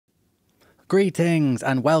Greetings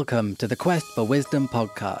and welcome to the Quest for Wisdom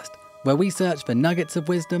podcast, where we search for nuggets of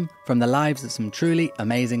wisdom from the lives of some truly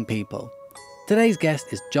amazing people. Today's guest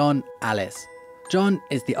is John Allis. John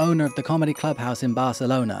is the owner of the comedy Clubhouse in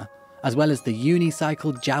Barcelona, as well as the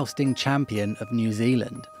Unicycle Jousting champion of New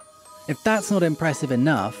Zealand. If that's not impressive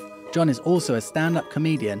enough, John is also a stand-up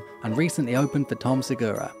comedian and recently opened for Tom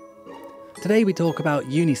Segura. Today we talk about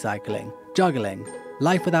unicycling, juggling,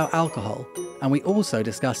 life without alcohol, and we also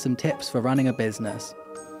discuss some tips for running a business.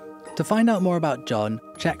 To find out more about John,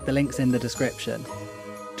 check the links in the description.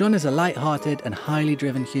 John is a light-hearted and highly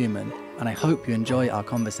driven human, and I hope you enjoy our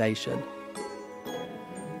conversation.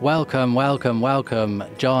 Welcome,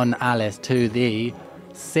 John Allis, to the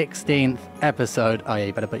 16th episode. Oh yeah,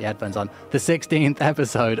 you better put your headphones on. The 16th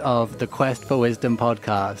episode of the Quest for Wisdom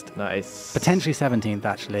podcast. Nice. Potentially 17th,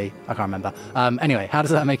 actually. I can't remember. Anyway, how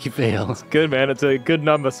does that make you feel? It's good, man. It's a good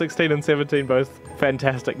number. 16 and 17, both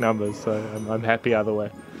fantastic numbers. So I'm happy either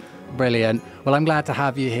way. Brilliant. Well, I'm glad to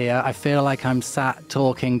have you here. I feel like I'm sat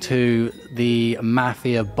talking to the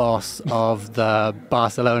Mafia boss of the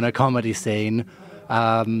Barcelona comedy scene. So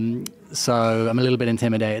I'm a little bit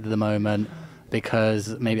intimidated at the moment,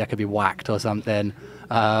 because maybe I could be whacked or something.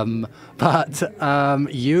 But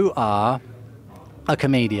you are a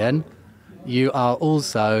comedian. You are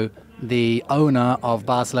also the owner of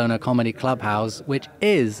Barcelona Comedy Clubhouse, which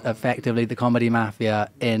is effectively the comedy mafia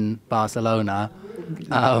in Barcelona.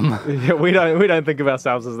 Yeah, we don't think of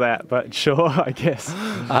ourselves as that, but sure, I guess.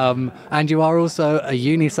 And you are also a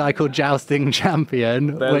unicycle jousting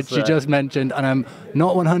champion, which you just mentioned, and I'm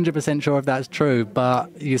not 100% sure if that's true,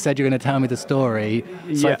 but you said you're going to tell me the story.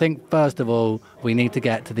 So yeah. I think, first of all, we need to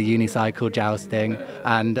get to the unicycle jousting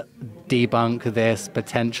and debunk this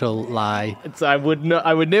potential lie. I would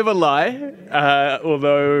never lie,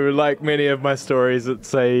 although, like many of my stories, it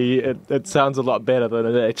sounds a lot better than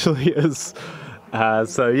it actually is.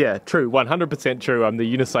 So yeah, true, 100% true. I'm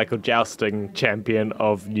the Unicycle Jousting champion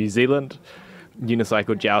of New Zealand.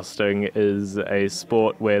 Unicycle Jousting is a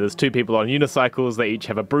sport where there's two people on unicycles. They each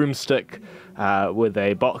have a broomstick with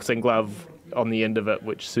a boxing glove on the end of it,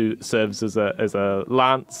 which serves as a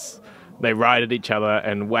lance. They ride at each other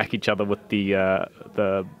and whack each other with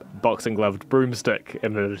the boxing gloved broomstick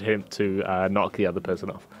in an attempt to knock the other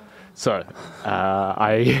person off. So,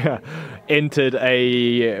 I entered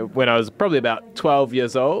when I was probably about 12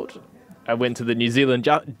 years old. I went to the New Zealand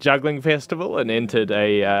Juggling Festival and entered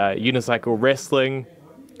a unicycle wrestling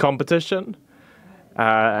competition.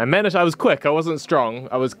 I was quick. I wasn't strong.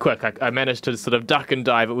 I was quick. I managed to sort of duck and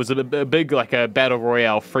dive. It was a big, like a battle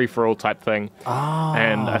royale, free-for-all type thing. Oh.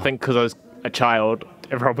 And I think because I was a child,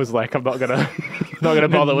 everyone was like, I'm not gonna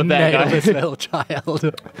bother with that guy. This little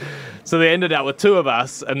child. So they ended up with two of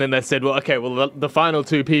us, and then they said, well, okay, well, the final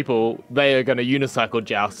two people, they are going to unicycle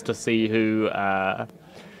joust to see who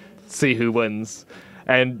wins.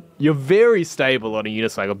 And you're very stable on a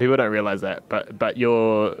unicycle. People don't realize that, but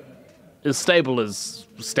you're as stable as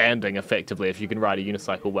standing, effectively, if you can ride a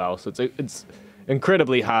unicycle well. So it's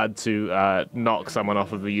incredibly hard to knock someone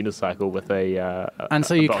off of a unicycle with a and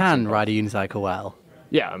so you can ride a unicycle well?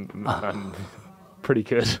 Yeah, I'm pretty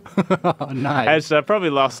good. Oh, nice. Actually, I probably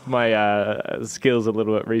lost my skills a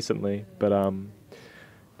little bit recently, but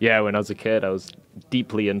yeah, when I was a kid, I was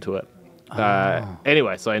deeply into it.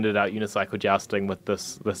 Anyway, so I ended up unicycle jousting with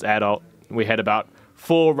this adult. We had about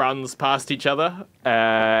 4 runs past each other,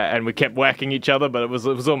 and we kept whacking each other, but it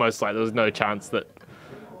was almost like there was no chance that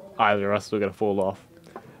either of us were going to fall off.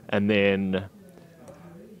 And then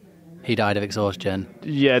he died of exhaustion.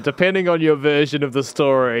 Yeah, depending on your version of the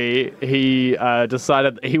story, he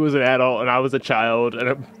decided that he was an adult and I was a child,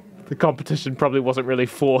 and the competition probably wasn't really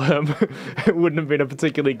for him. It wouldn't have been a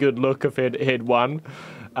particularly good look if he'd won,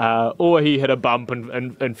 or he hit a bump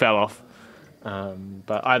and fell off.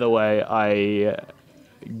 But either way, I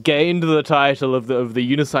gained the title of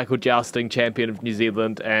the Unicycle Jousting champion of New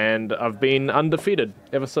Zealand, and I've been undefeated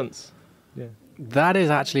ever since. Yeah. That is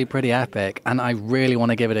actually pretty epic, and I really want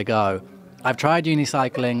to give it a go. I've tried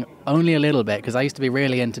unicycling only a little bit, because I used to be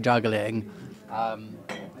really into juggling.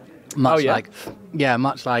 Much like, and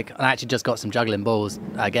I actually just got some juggling balls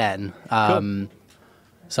again. Cool.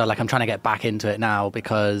 So like I'm trying to get back into it now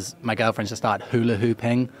because my girlfriend's just started hula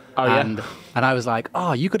hooping. And I was like,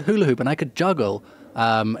 oh, you could hula hoop and I could juggle.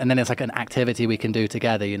 And then it's like an activity we can do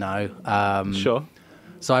together, you know. Sure.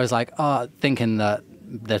 So I was like, thinking that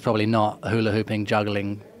there's probably not hula hooping,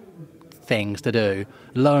 juggling things to do.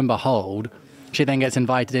 Lo and behold, she then gets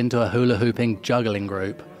invited into a hula hooping juggling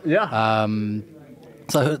group. Yeah.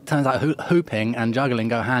 So it turns out hooping and juggling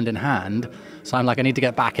go hand in hand. So I'm like, I need to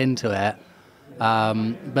get back into it.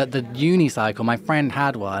 But the unicycle, my friend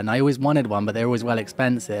had one. I always wanted one, but they're always well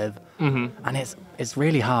expensive. And it's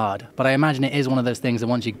really hard. But I imagine it is one of those things that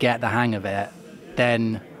once you get the hang of it,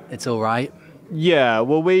 then it's all right. Yeah,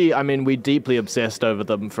 well, we deeply obsessed over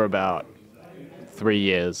them for about 3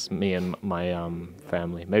 years, me and my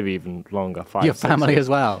family, maybe even longer, 5, Your 6 family years. as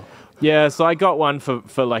well. Yeah, so I got one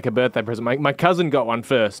for like a birthday present. My cousin got one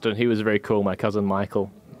first, and he was very cool, my cousin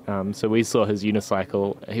Michael. So we saw his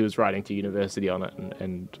unicycle. He was riding to university on it,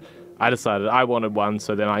 and I decided I wanted one,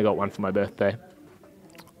 so then I got one for my birthday.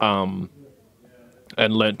 And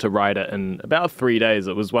learnt to ride it in about 3 days.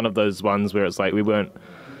 It was one of those ones where it's like we weren't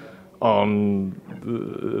on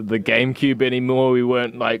the GameCube anymore. We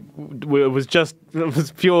weren't like, it was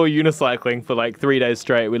pure unicycling for like 3 days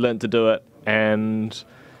straight. We learnt to do it, and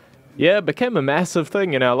yeah, it became a massive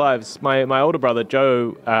thing in our lives. My older brother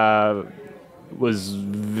Joe was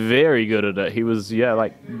very good at it. He was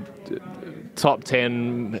like top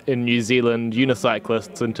 10 in New Zealand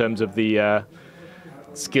unicyclists in terms of the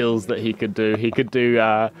skills that he could do. He could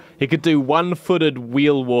do one-footed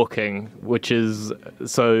wheel walking, which is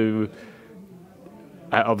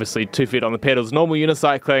obviously 2 feet on the pedals, normal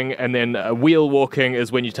unicycling, and then wheel walking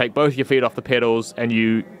is when you take both your feet off the pedals and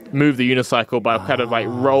you move the unicycle by kind of like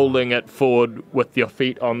rolling it forward with your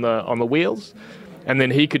feet on the wheels. And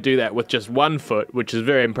then he could do that with just 1 foot, which is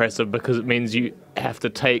very impressive because it means you have to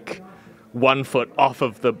take 1 foot off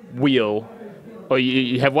of the wheel, or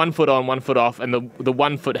you have 1 foot on, 1 foot off, and the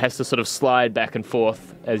 1 foot has to sort of slide back and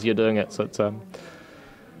forth as you're doing it. So it's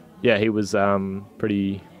he was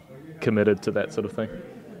pretty committed to that sort of thing.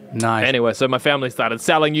 Nice. Anyway, so my family started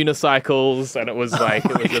selling unicycles, and it was like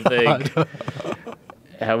it was a big.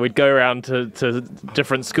 We'd go around to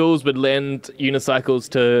different schools, we'd lend unicycles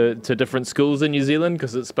to different schools in New Zealand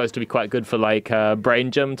because it's supposed to be quite good for like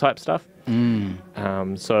brain gym type stuff.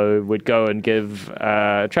 So we'd go and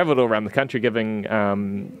traveled all around the country giving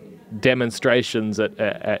demonstrations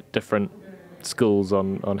at different schools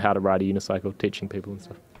on how to ride a unicycle, teaching people and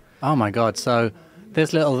stuff. Oh my God. So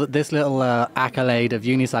this little accolade of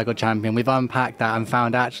unicycle champion, we've unpacked that and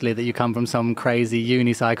found actually that you come from some crazy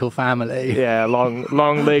unicycle family. Yeah, long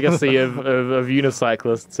legacy of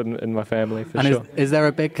unicyclists in my family, for sure. Is there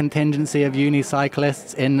a big contingency of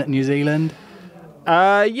unicyclists in New Zealand?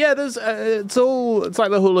 There's it's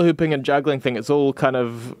like the hula hooping and juggling thing. It's all kind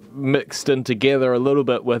of mixed in together a little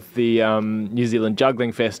bit with the New Zealand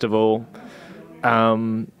Juggling Festival.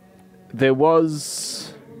 There was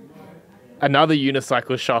another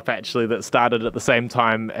unicycle shop actually that started at the same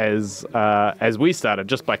time as we started,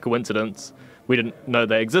 just by coincidence. We didn't know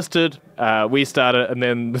they existed. We started, and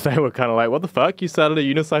then they were kind of like, "What the fuck? You started a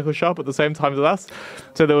unicycle shop at the same time as us?"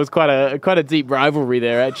 So there was quite a deep rivalry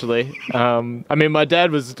there, actually. My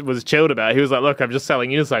dad was chilled about it. He was like, "Look, I'm just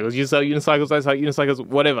selling unicycles. You sell unicycles, I sell unicycles.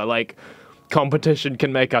 Whatever. Like, competition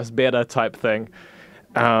can make us better," type thing.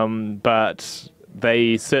 But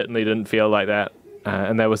they certainly didn't feel like that,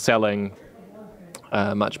 and they were selling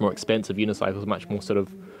much more expensive unicycles, much more sort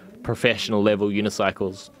of professional level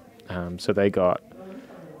unicycles. So they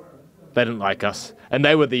didn't like us, and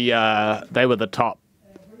they were the top.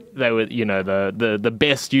 They were, the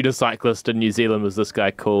best unicyclist in New Zealand was this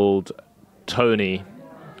guy called Tony,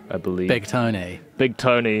 I believe. Big Tony. They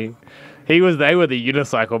were the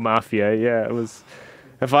unicycle mafia. Yeah, it was.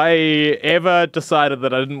 If I ever decided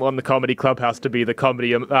that I didn't want the comedy Clubhouse to be the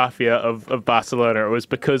comedy mafia of Barcelona, it was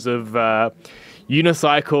because of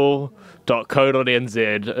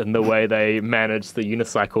unicycle.co.nz and the way they manage the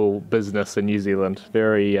unicycle business in New Zealand.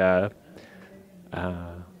 Very, I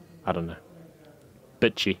don't know,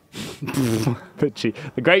 bitchy. Bitchy.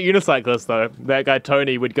 The great unicyclist, though, that guy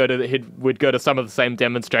Tony would go to some of the same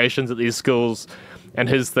demonstrations at these schools, and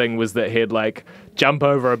his thing was that he'd like jump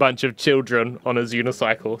over a bunch of children on his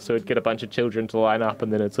unicycle. So he'd get a bunch of children to line up,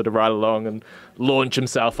 and then he'd sort of ride along and launch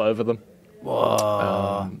himself over them.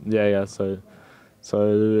 Whoa.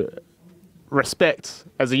 So respect.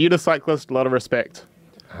 As a unicyclist, a lot of respect.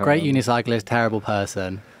 Great unicyclist, terrible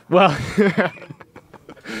person. Well,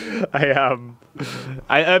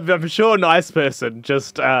 I'm sure nice person,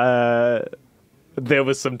 just there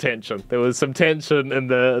was some tension. There was some tension in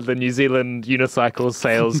the New Zealand unicycle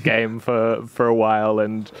sales game for a while,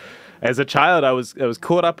 and as a child I was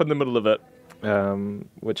caught up in the middle of it,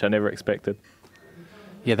 which I never expected.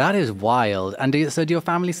 Yeah, that is wild. And do your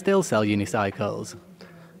family still sell unicycles?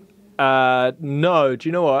 No. Do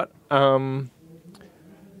you know what?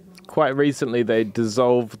 Quite recently they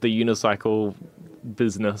dissolved the unicycle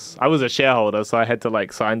business. I was a shareholder, so I had to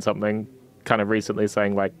like sign something kind of recently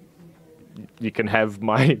saying like you can have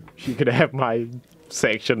my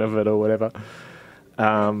section of it or whatever.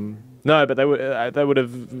 No, but they would have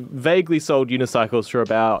vaguely sold unicycles for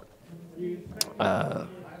about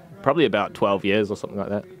probably about 12 years or something like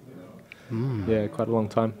that. Yeah, quite a long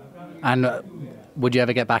time. And would you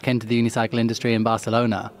ever get back into the unicycle industry in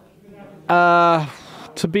Barcelona?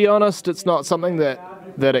 To be honest, it's not something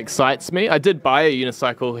that excites me. I did buy a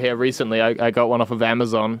unicycle here recently. I got one off of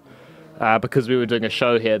Amazon because we were doing a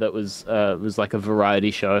show here that was like a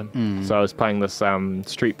variety show. So I was playing this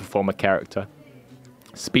street performer character,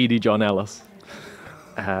 Speedy John Allis.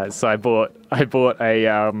 So I bought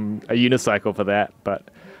a unicycle for that, but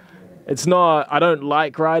it's not. I don't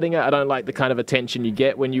like riding it. I don't like the kind of attention you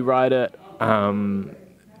get when you ride it.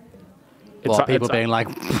 People being like,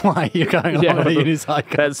 why are you going on a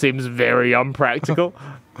unicycle? That seems very unpractical.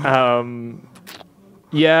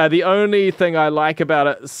 Yeah, the only thing I like about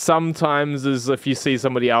it sometimes is if you see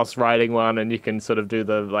somebody else riding one and you can sort of do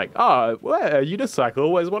the like, oh, well, a unicycle,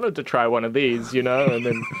 always wanted to try one of these, you know, and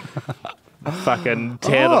then fucking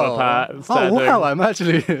tear them apart. And start wow,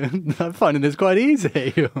 I'm finding this quite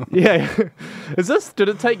easy. Yeah. Did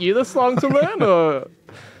it take you this long to learn, or?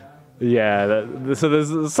 Yeah, so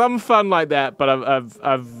there's some fun like that, but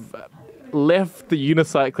I've left the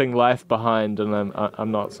unicycling life behind, and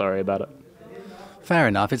I'm not sorry about it. Fair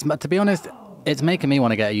enough. To be honest, it's making me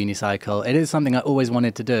want to get a unicycle. It is something I always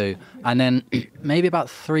wanted to do. And then maybe about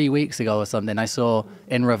 3 weeks ago or something, I saw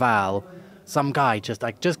in Raval some guy just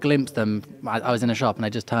glimpsed them. I was in a shop and I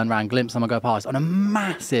just turned around, glimpsed someone go past on a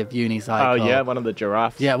massive unicycle. Oh yeah, one of the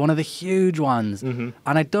giraffes. Yeah, one of the huge ones. Mm-hmm.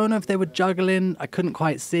 And I don't know if they were juggling. I couldn't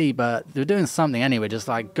quite see, but they were doing something anyway, just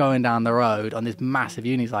like going down the road on this massive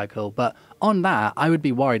unicycle. But on that, I would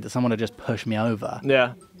be worried that someone would just push me over.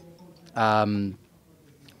 Yeah.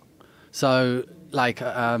 So,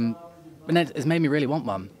 and it's made me really want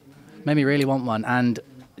one. And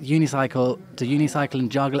to unicycle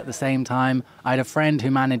and juggle at the same time. I had a friend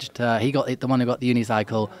who managed to, the one who got the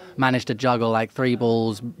unicycle, managed to juggle like 3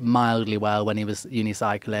 balls mildly well when he was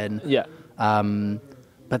unicycling. Yeah.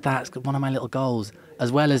 But that's one of my little goals,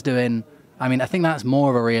 as well as doing, I think that's more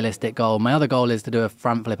of a realistic goal. My other goal is to do a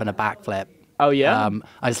front flip and a back flip. Oh, yeah?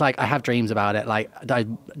 I have dreams about it. Like,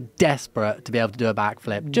 I'm desperate to be able to do a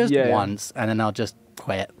backflip just once, and then I'll just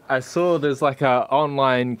quit. I saw there's like a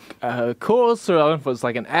online course, or I don't know if it was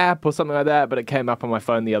like an app or something like that, but it came up on my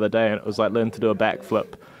phone the other day, and it was like learn to do a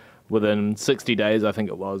backflip within 60 days, I think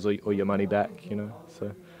it was, or your money back, you know.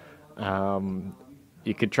 So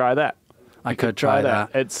you could try that. I could try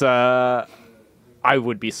that. It's I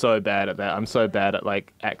would be so bad at that. I'm so bad at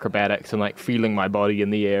like acrobatics and like feeling my body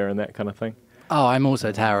in the air and that kind of thing. Oh, I'm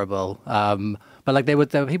also terrible. But like there were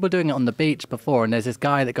people doing it on the beach before, and there's this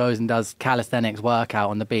guy that goes and does calisthenics workout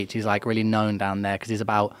on the beach. He's like really known down there because he's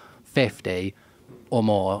about 50 or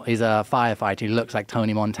more. He's a firefighter. He looks like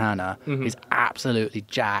Tony Montana. Mm-hmm. He's absolutely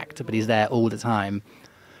jacked, but he's there all the time.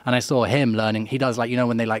 And I saw him learning. He does like, you know,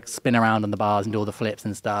 when they like spin around on the bars and do all the flips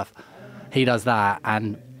and stuff. He does that,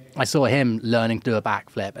 and I saw him learning to do a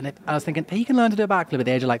backflip, and I was thinking, he can learn to do a backflip at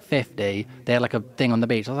the age of like 50. They had like a thing on the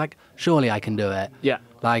beach. I was like, surely I can do it. Yeah.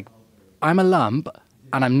 Like, I'm a lump,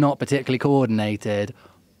 and I'm not particularly coordinated,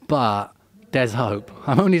 but there's hope.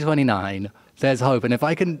 I'm only 29. There's hope, and if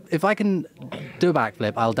I can do a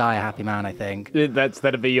backflip, I'll die a happy man, I think.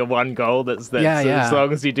 That'd be your one goal. That's yeah. As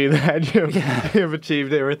long as you do that, you've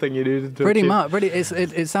achieved everything you needed to. Pretty much.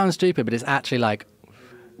 It sounds stupid, but it's actually like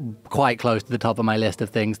quite close to the top of my list of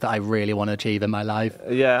things that I really want to achieve in my life.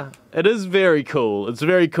 Yeah, it is very cool. It's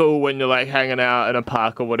very cool when you're like hanging out in a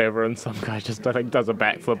park or whatever, and some guy just I think does a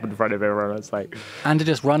backflip in front of everyone. It's like, and to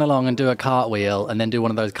just run along and do a cartwheel and then do one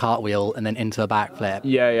of those cartwheel and then into a backflip.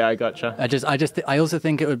 Yeah, I gotcha. I also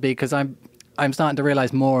think it would be because I'm starting to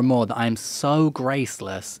realize more and more that I'm so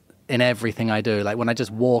graceless in everything I do. Like when I just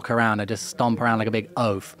walk around, I just stomp around like a big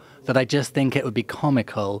oaf, that I just think it would be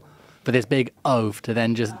comical for this big oaf to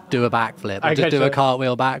then just do a backflip, or just do a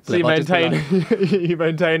cartwheel backflip. So you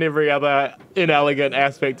maintain every other inelegant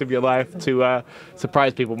aspect of your life to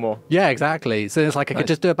surprise people more. Yeah, exactly. So it's like I could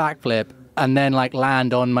just do a backflip and then like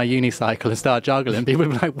land on my unicycle and start juggling. People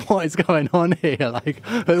would be like, what is going on here? Like,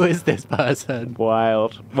 who is this person?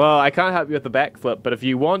 Wild. Well, I can't help you with the backflip, but if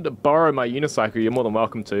you want to borrow my unicycle, you're more than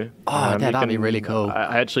welcome to. Oh, that'd be really cool.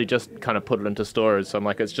 I actually just kind of put it into storage, so I'm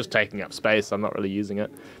like, it's just taking up space. I'm not really using it.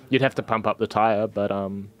 You'd have to pump up the tire, but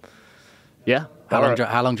yeah. How long do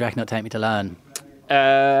you reckon it'll take me to learn?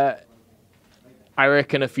 I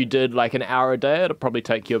reckon if you did like an hour a day, it'll probably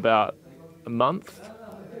take you about a month.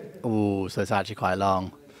 Oh, so it's actually quite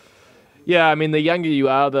long. Yeah, I mean, the younger you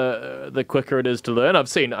are, the quicker it is to learn. I've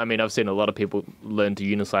seen a lot of people learn to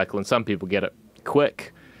unicycle, and some people get it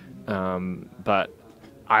quick. But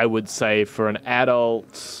I would say for an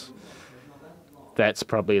adult, that's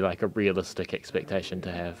probably like a realistic expectation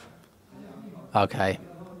to have. Okay.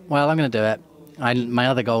 Well, I'm going to do it. My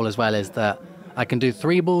other goal as well is that I can do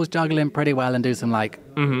 3 balls juggling pretty well and do some like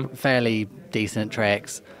fairly decent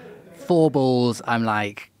tricks. 4 balls, I'm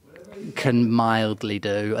like, can mildly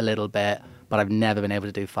do a little bit, but I've never been able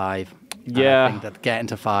to do 5. Yeah. And I think that getting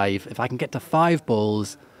to 5, if I can get to 5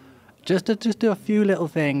 balls, just do a few little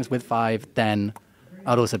things with 5, then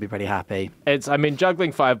I'd also be pretty happy.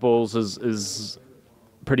 Juggling 5 balls is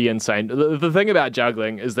pretty insane. The thing about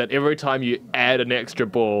juggling is that every time you add an extra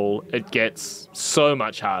ball, it gets so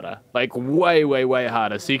much harder, like way, way, way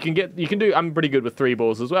harder. So you can do. I'm pretty good with 3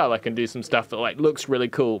 balls as well. I can do some stuff that like looks really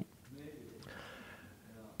cool.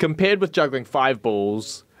 Compared with juggling 5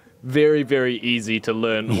 balls, very, very easy to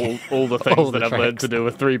learn all the things that I've learned to do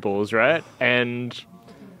with 3 balls, right? And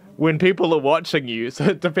when people are watching you, so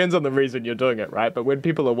it depends on the reason you're doing it, right? But when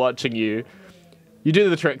people are watching you, you do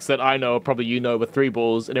the tricks that I know, probably you know, with 3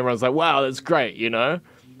 balls, and everyone's like, wow, that's great, you know?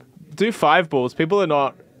 Do 5 balls. People are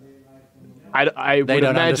not... I would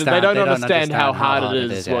imagine they don't understand how hard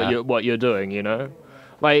it is, what you're doing, you know?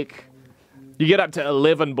 Like, you get up to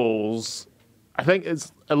 11 balls... I think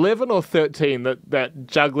it's 11 or 13 that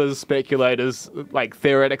jugglers speculate is like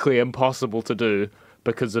theoretically impossible to do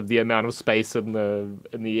because of the amount of space in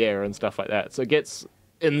the air and stuff like that. So it gets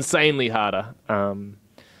insanely harder.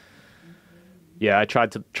 Yeah, I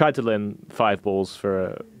tried to learn 5 balls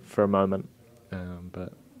for a moment,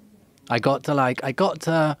 but I got to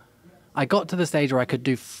the stage where I could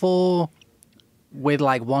do 4 with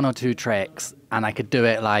like 1 or 2 tricks, and I could do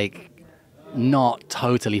it like not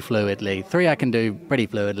totally fluidly. 3 I can do pretty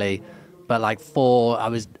fluidly, but like 4 I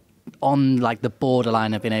was on like the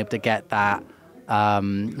borderline of being able to get that,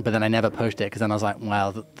 but then I never pushed it because then I was like,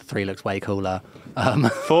 well, the 3 looks way cooler.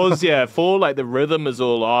 4 like the rhythm is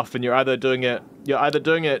all off, and you're either doing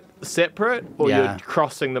it separate or you're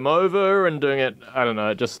crossing them over and doing it, I don't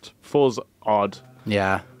know, just 4's odd.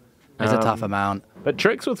 Yeah, it's a tough amount. But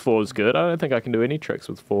tricks with 4 is good. I don't think I can do any tricks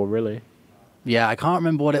with 4 really. Yeah, I can't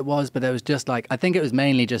remember what it was, but it was just like, I think it was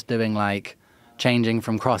mainly just doing like changing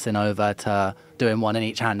from crossing over to doing 1 in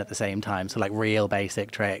each hand at the same time. So like real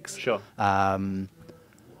basic tricks. Sure.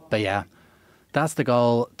 But yeah, that's the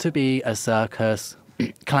goal, to be a circus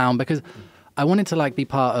clown, because I wanted to like be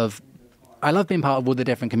part of, I love being part of all the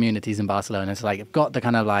different communities in Barcelona. So like I've got the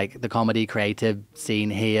kind of like the comedy creative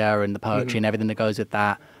scene here and the poetry and everything that goes with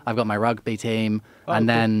that. I've got my rugby team, and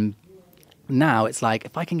then now it's like,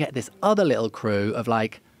 if I can get this other little crew of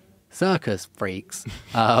like circus freaks.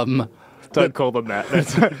 Don't call them that.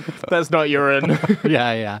 That's not urine.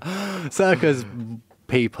 Yeah. Circus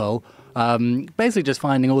people. Basically just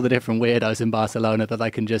finding all the different weirdos in Barcelona that I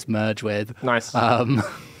can just merge with. Nice.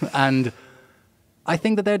 And I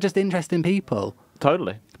think that they're just interesting people.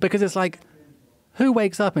 Totally. Because it's like, who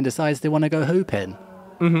wakes up and decides they want to go hooping?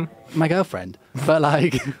 My girlfriend. But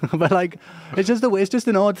like, it's just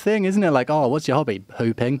an odd thing, isn't it? Like, oh, what's your hobby?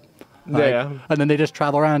 Hooping. Like, yeah. And then they just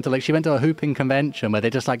travel around to like, she went to a hooping convention where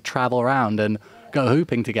they just like travel around and go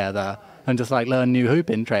hooping together and just like learn new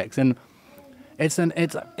hooping tricks. And it's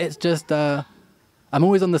just, I'm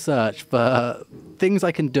always on the search for things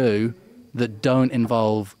I can do that don't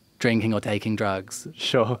involve drinking or taking drugs.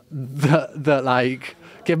 Sure. That like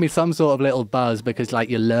give me some sort of little buzz, because like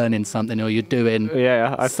you're learning something or you're doing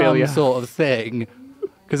some sort of thing.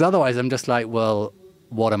 Because otherwise I'm just like, well,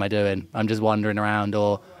 what am I doing? I'm just wandering around.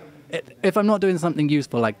 Or if I'm not doing something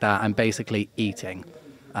useful like that, I'm basically eating.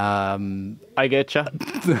 I get you.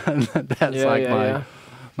 That's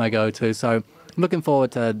my go-to. So I'm looking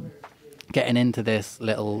forward to getting into this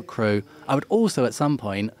little crew. I would also at some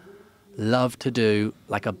point love to do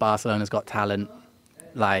like a Barcelona's Got Talent,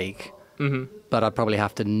 like, but I'd probably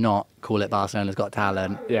have to not call it Barcelona's Got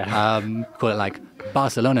Talent. Yeah. Call it like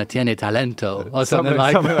Barcelona tiene talento or something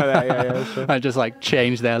like that. Yeah, sure. I just like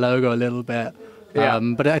change their logo a little bit. Yeah.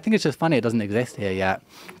 But I think it's just funny it doesn't exist here yet.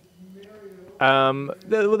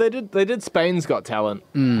 They did Spain's Got Talent.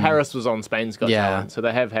 Harris was on Spain's Got Talent, so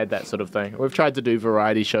they have had that sort of thing. We've tried to do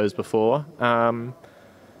variety shows before.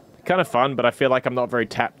 Kind of fun, but I feel like I'm not very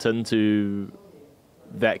tapped into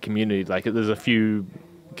that community. Like, there's a few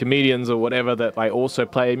comedians or whatever that like also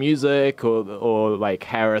play music, or like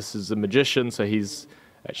Harris is a magician, so he's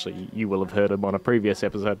actually, you will have heard him on a previous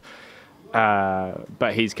episode.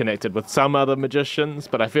 But he's connected with some other magicians.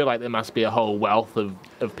 But I feel like there must be a whole wealth of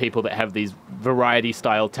people that have these variety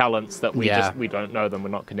style talents that we don't know them. We're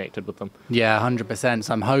not connected with them. Yeah, 100%.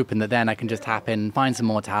 So I'm hoping that then I can just tap in, find some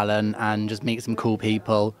more talent, and just meet some cool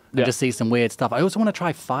people and just see some weird stuff. I also want to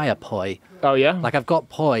try fire poi. Oh yeah. Like I've got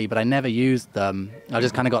poi, but I never used them. I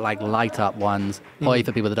just kind of got like light up ones. Poi,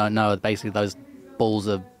 for people that don't know, are basically those balls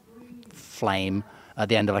of flame at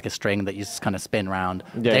the end of like a string that you just kind of spin round.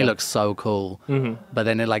 Yeah, They yeah. look so cool. But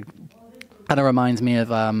then it like kind of reminds me of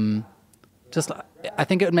just I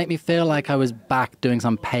think it would make me feel like I was back doing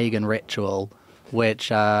some pagan ritual,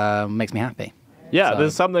 which makes me happy. Yeah, So-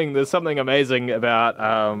 there's something amazing about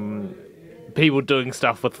people doing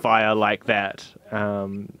stuff with fire like that.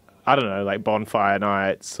 I don't know, like bonfire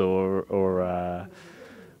nights or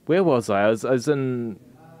where was I? I was in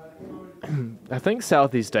I think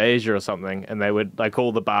Southeast Asia or something, and they would like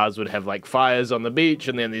all the bars would have like fires on the beach,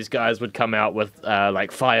 and then these guys would come out with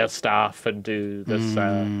like fire staff and do this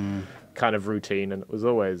kind of routine, and it was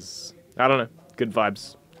always, I don't know, good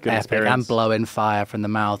vibes, good Epic, experience. and blowing fire from the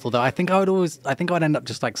mouth. Although I think I'd end up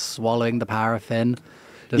just like swallowing the paraffin.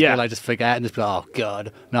 Yeah. Like just forget and just be like, oh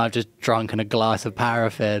god, no, I've just drunken a glass of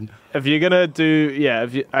paraffin. If you're gonna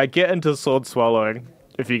I get into sword swallowing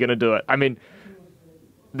if you're gonna do it. I mean,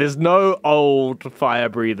 there's no old fire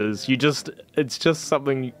breathers. It's just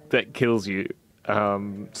something that kills you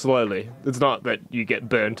slowly. It's not that you get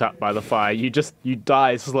burnt up by the fire. You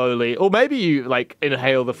die slowly, or maybe you like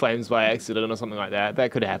inhale the flames by accident or something like that.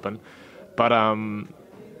 That could happen, but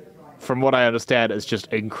from what I understand, it's just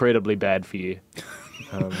incredibly bad for you.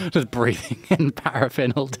 Just breathing in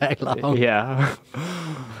paraffin all day long. Yeah.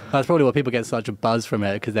 That's probably why people get such a buzz from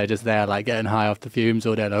it, because they're just there like getting high off the fumes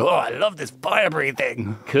all day. Like, oh, I love this fire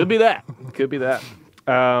breathing. Could be that.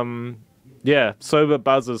 Yeah, sober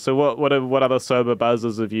buzzers. So what other sober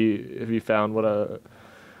buzzers have you found?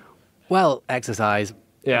 Well, exercise,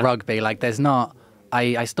 Yeah. rugby. Like, there's not.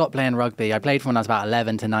 I stopped playing rugby. I played from when I was about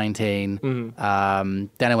 11 to 19. Then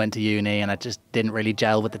I went to uni, and I just didn't really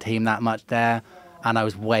gel with the team that much there. And I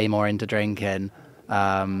was way more into drinking.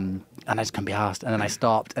 And I just couldn't be arsed. And then I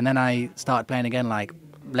stopped. And then I started playing again like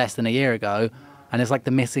less than a year ago. And it's like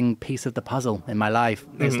the missing piece of the puzzle in my life.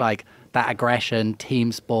 It's like that aggression,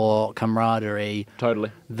 team sport, camaraderie.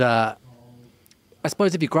 Totally. That I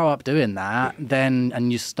suppose if you grow up doing that, then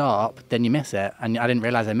and you stop, then you miss it. And I didn't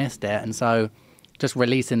realize I missed it. And so just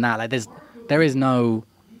releasing that, like there is no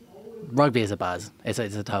rugby is a buzz. It's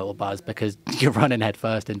a total buzz because you're running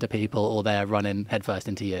headfirst into people, or they're running headfirst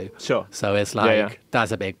into you. Sure. So it's like Yeah.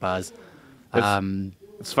 that's a big buzz.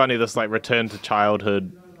 It's funny, this like return to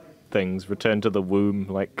childhood things, return to the womb,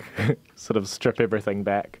 like sort of strip everything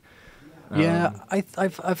back. Yeah,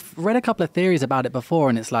 I've read a couple of theories about it before,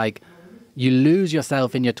 and it's like you lose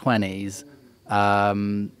yourself in your 20s,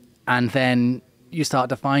 and then you start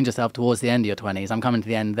to find yourself towards the end of your 20s. I'm coming to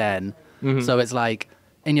the end then. So it's like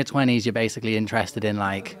in your 20s, you're basically interested in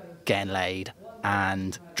like getting laid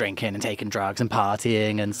and drinking and taking drugs and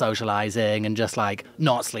partying and socializing and just like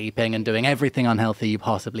not sleeping and doing everything unhealthy you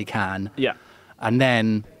possibly can. Yeah. And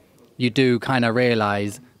then you do kind of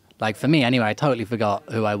realize, like for me anyway, I totally forgot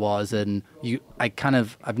who I was, and I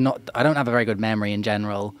don't have a very good memory in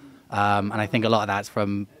general, and I think a lot of that's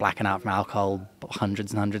from blacking out from alcohol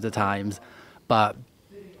hundreds and hundreds of times. But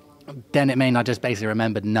then it meant I just basically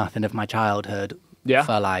remembered nothing of my childhood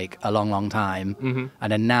for like a long, long time,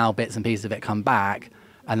 and then now bits and pieces of it come back,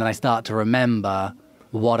 and then I start to remember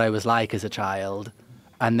what I was like as a child,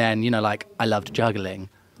 and then like I loved juggling.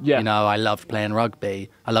 Yeah. I loved playing rugby.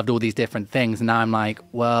 I loved all these different things. And now I'm like,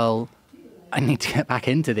 well, I need to get back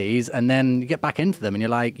into these. And then you get back into them and you're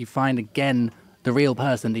like, you find again the real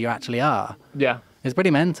person that you actually are. Yeah. It's pretty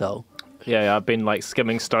mental. Yeah, I've been like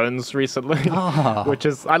skimming stones recently, Oh. which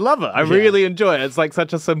is, I love it. I really enjoy it. It's like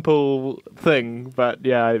such a simple thing, but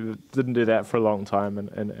yeah, I didn't do that for a long time,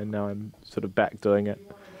 and now I'm sort of back doing it.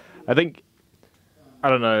 I think, I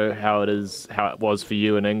don't know how it was for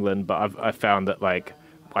you in England, but I found that like,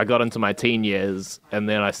 I got into my teen years and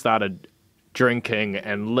then I started drinking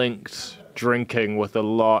and linked drinking with a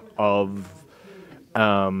lot of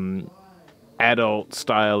adult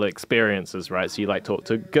style experiences, right? So you like talk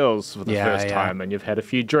to girls for the first time and you've had a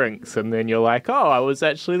few drinks and then you're like, oh, I was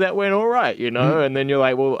actually, that went all right, and then you're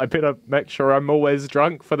like, well, I better make sure I'm always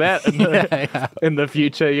drunk for that in the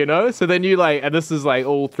future, So then you like, and this is like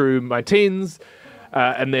all through my teens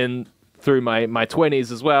and then through my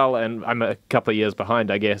 20s as well, and I'm a couple of years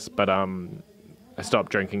behind, I guess, but I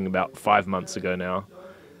stopped drinking about 5 months ago now,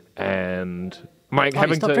 and You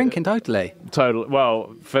stopped drinking totally?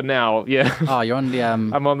 Well, for now, yeah. Oh, you're on the...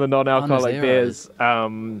 I'm on the non-alcoholic beers.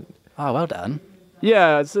 Oh, well done.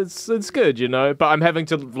 Yeah, it's good, but I'm having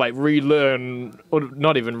to like relearn, or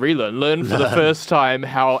not even learn for the first time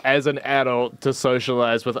how, as an adult, to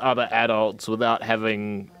socialize with other adults without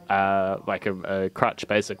having like a crutch,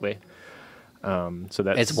 basically. So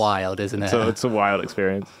that's, it's wild, isn't it? So it's a wild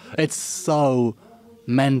experience. It's so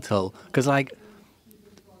mental because, like,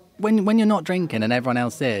 when you're not drinking and everyone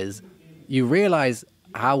else is, you realize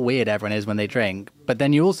how weird everyone is when they drink, but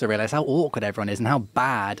then you also realize how awkward everyone is and how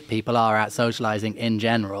bad people are at socializing in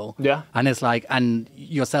general. Yeah. And it's like, and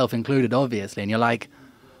yourself included, obviously, and you're like,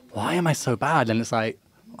 why am I so bad? And it's like,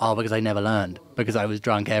 oh, because I never learned, because I was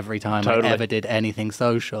drunk every time I ever did anything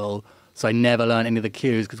social. So I never learned any of the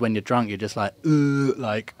cues, because when you're drunk, you're just like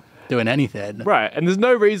doing anything. Right, and there's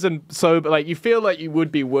no reason sober, like you feel like you would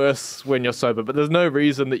be worse when you're sober, but there's no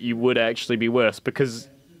reason that you would actually be worse, because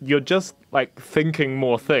you're just like thinking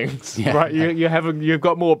more things, right? You've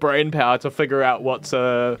got more brain power to figure out what's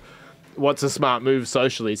a smart move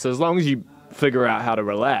socially. So as long as you figure out how to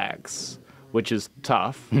relax, which is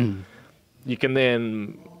tough, you can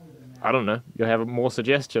then, I don't know, you'll have more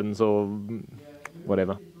suggestions or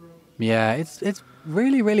whatever. Yeah, it's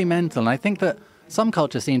really, really mental. And I think that some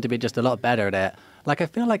cultures seem to be just a lot better at it. Like, I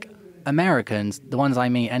feel like Americans, the ones I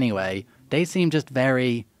meet anyway, they seem just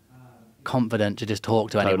very confident to just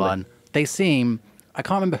talk to anyone. They seem, I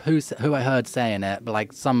can't remember who I heard saying it, but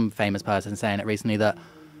like some famous person saying it recently, that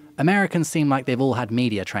Americans seem like they've all had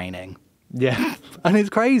media training. Yeah. And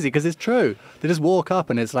it's crazy because it's true. They just walk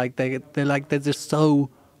up and it's like they're just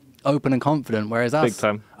so open and confident, whereas us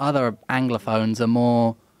other Anglophones are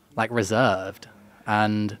more like reserved.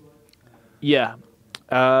 And yeah,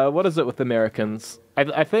 what is it with Americans?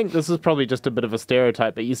 I think this is probably just a bit of a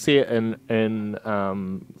stereotype, but you see it in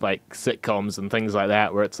like sitcoms and things like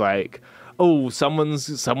that, where it's like, oh,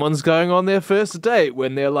 someone's going on their first date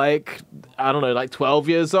when they're like, I don't know, like 12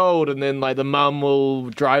 years old, and then like the mum will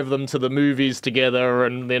drive them to the movies together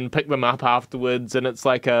and then pick them up afterwards, and it's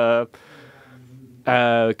like a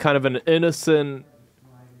kind of an innocent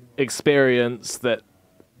experience that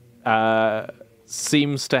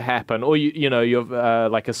seems to happen. Or you're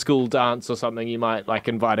like a school dance or something, you might like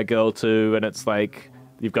invite a girl to, and it's like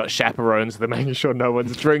you've got chaperones, they're making sure no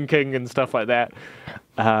one's drinking and stuff like that.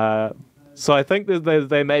 So I think that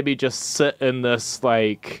they maybe just sit in this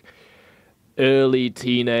like early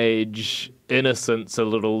teenage innocence a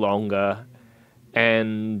little longer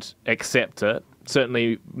and accept it.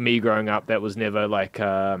 Certainly me growing up, that was never like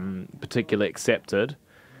particularly accepted.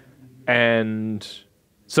 And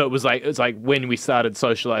so it's like when we started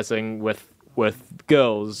socializing with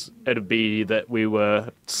girls, it'd be that we were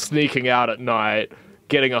sneaking out at night,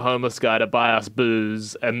 getting a homeless guy to buy us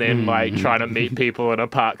booze, and then like trying to meet people in a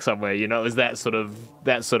park somewhere. You know, it was that sort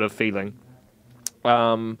of feeling.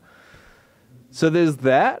 So there's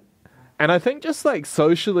that, and I think just like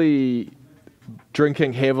socially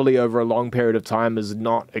drinking heavily over a long period of time is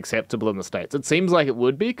not acceptable in the States. It seems like it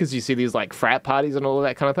would be because you see these like frat parties and all of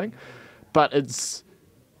that kind of thing, but it's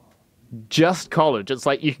just college. It's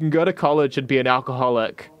like you can go to college and be an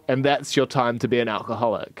alcoholic, and that's your time to be an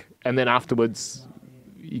alcoholic, and then afterwards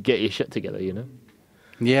you get your shit together, you know?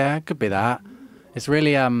 Yeah, it could be that. It's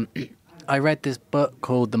really, I read this book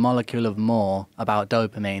called The Molecule of More about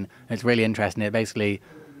dopamine. It's really interesting. It basically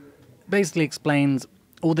explains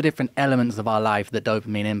all the different elements of our life that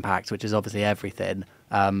dopamine impacts, which is obviously everything.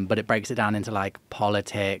 But it breaks it down into like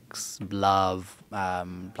politics, love,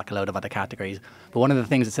 like a load of other categories. But one of the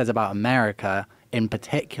things it says about America in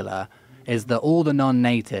particular is that all the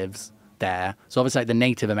non-natives there, so obviously like the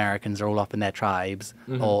Native Americans are all up in their tribes,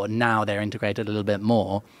 or now they're integrated a little bit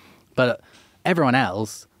more, but everyone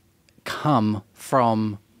else come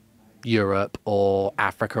from Europe or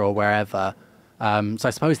Africa or wherever. So I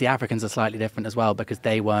suppose the Africans are slightly different as well because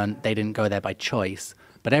they didn't go there by choice.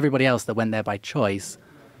 But everybody else that went there by choice,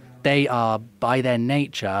 they are by their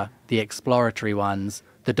nature the exploratory ones,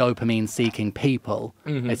 the dopamine-seeking people.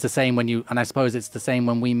 It's the same and I suppose it's the same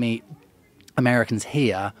when we meet Americans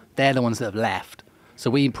here. They're the ones that have left.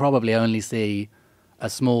 So we probably only see a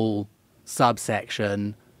small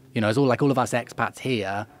subsection. You know, it's all like all of us expats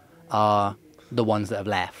here are the ones that have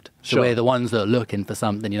left. So we're the ones that are looking for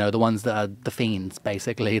something, you know, the ones that are the fiends,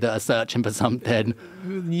 basically, that are searching for something.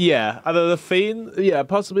 Yeah, either the fiends,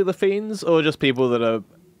 possibly the fiends, or just people that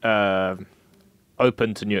are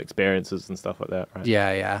open to new experiences and stuff like that, right?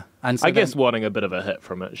 Yeah. And so I guess wanting a bit of a hit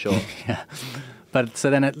from it, sure. Yeah. But so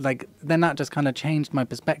then then that just kind of changed my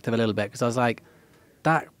perspective a little bit, because I was like,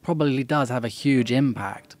 that probably does have a huge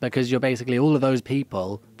impact, because you're basically all of those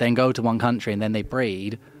people then go to one country and then they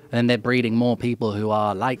breed, and then they're breeding more people who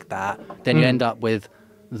are like that. Then you end up with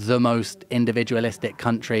the most individualistic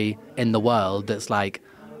country in the world that's like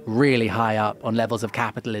really high up on levels of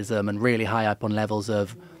capitalism and really high up on levels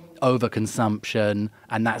of overconsumption,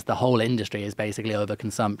 and that's the whole industry is basically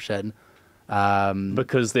overconsumption.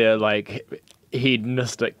 Because they're like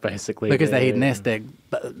hedonistic, basically. Because they're hedonistic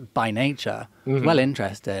by nature. Well,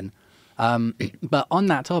 interesting. But on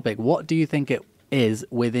that topic, what do you think it is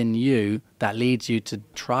within you that leads you to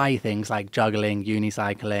try things like juggling,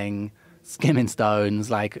 unicycling, skimming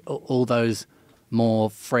stones, like all those more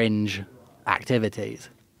fringe activities?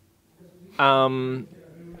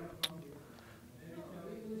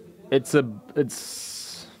 It's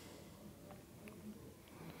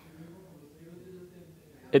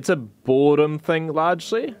a boredom thing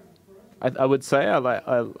largely. I would say I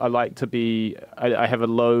like to be. I have a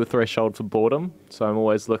low threshold for boredom, so I'm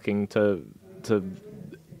always looking to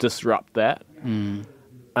disrupt that.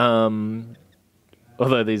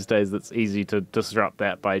 Although these days it's easy to disrupt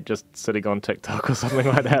that by just sitting on TikTok or something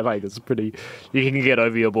like that. Like it's pretty, you can get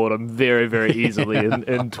over your boredom very, very easily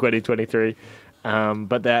in 2023.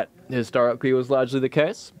 But that historically was largely the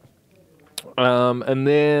case. And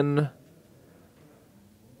then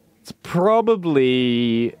it's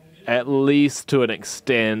probably, at least to an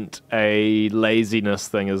extent, a laziness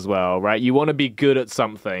thing as well, right? You want to be good at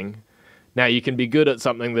something. Now you can be good at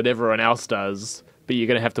something that everyone else does, but you're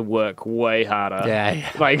going to have to work way harder. Yeah.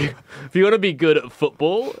 Like, if you want to be good at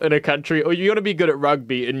football in a country, or you want to be good at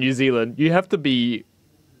rugby in New Zealand, you have to be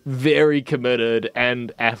very committed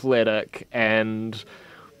and athletic, and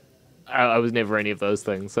I was never any of those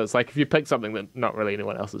things. So it's like, if you pick something that not really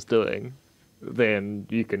anyone else is doing, then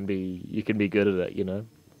you can be good at it, you know?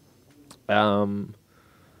 And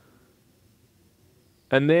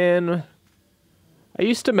then I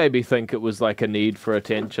used to maybe think it was like a need for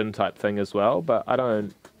attention type thing as well, but I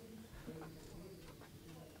don't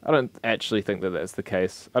actually think that that's the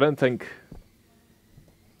case. I don't think.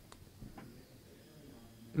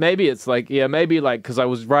 Maybe it's like, maybe like, because I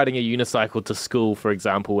was riding a unicycle to school, for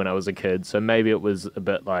example, when I was a kid, so maybe it was a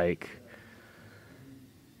bit like,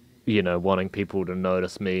 you know, wanting people to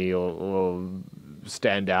notice me or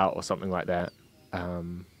stand out or something like that.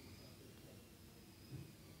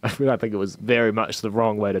 I think it was very much the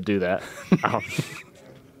wrong way to do that.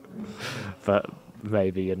 But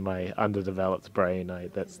maybe in my underdeveloped brain,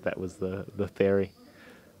 that was the theory.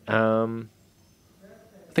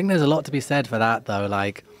 I think there's a lot to be said for that, though.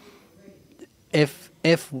 Like, if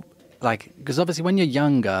like, because obviously when you're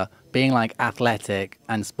younger, being like athletic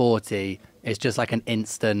and sporty is just like an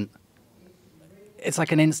instant. It's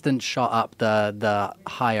like an instant shot up the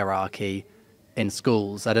hierarchy in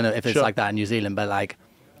schools. I don't know if it's like that in New Zealand, but like,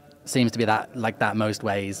 seems to be that like that most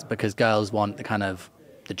ways, because girls want the kind of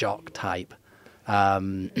the jock type.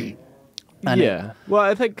 Well,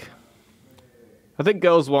 I think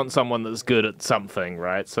girls want someone that's good at something,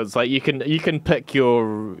 right? So it's like you can pick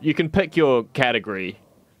your category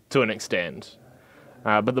to an extent,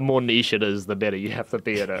 but the more niche it is, the better you have to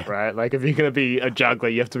be at it, right? Like if you're going to be a juggler,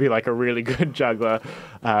 you have to be like a really good juggler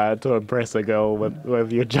to impress a girl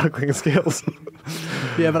with your juggling skills.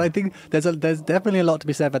 Yeah, but I think there's definitely a lot to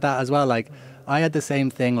be said for that as well. Like, I had the same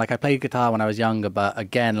thing. Like, I played guitar when I was younger, but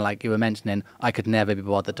again, like you were mentioning, I could never be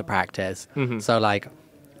bothered to practice. Mm-hmm. So, like,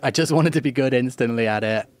 I just wanted to be good instantly at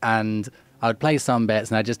it, and I would play some bits,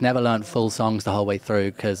 and I just never learned full songs the whole way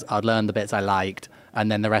through, because I'd learn the bits I liked,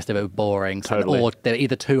 and then the rest of it was boring. Totally. Or they're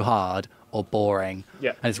either too hard or boring.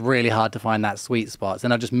 Yeah. And it's really hard to find that sweet spot. So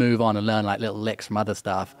then I'd just move on and learn, like, little licks from other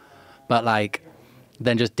stuff. But, like,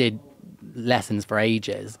 then just did lessons for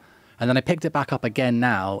ages, and then I picked it back up again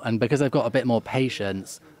now, and because I've got a bit more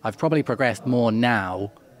patience, I've probably progressed more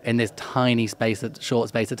now in this short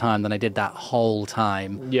space of time than I did that whole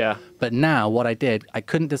time. Yeah. But now what I did, I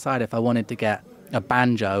couldn't decide if I wanted to get a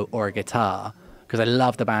banjo or a guitar, because I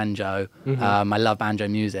love the banjo. Mm-hmm. I love banjo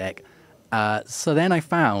music. So then I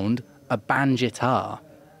found a banjitar,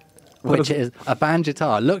 which is a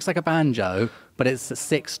banjitar. Looks like a banjo, but it's a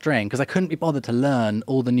 6-string, because I couldn't be bothered to learn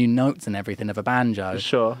all the new notes and everything of a banjo.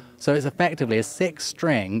 Sure. So it's effectively a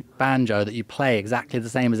 6-string banjo that you play exactly the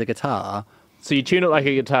same as a guitar. So you tune it like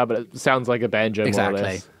a guitar, but it sounds like a banjo, exactly. More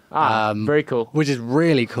or less. Very cool. Which is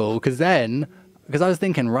really cool, because I was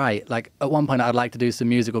thinking, right, like at one point I'd like to do some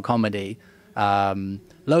musical comedy.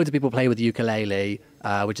 Loads of people play with the ukulele,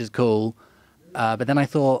 which is cool. But then I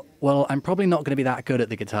thought, well, I'm probably not going to be that good at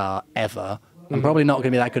the guitar ever. I'm probably not going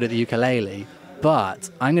to be that good at the ukulele. But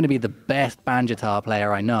I'm going to be the best banjitar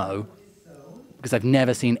player I know, because I've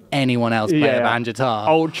never seen anyone else play a banjitar.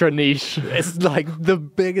 Ultra niche. It's like the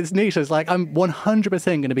biggest niche. It's like I'm 100%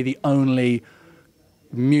 going to be the only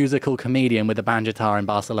musical comedian with a banjitar in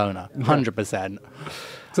Barcelona. 100%.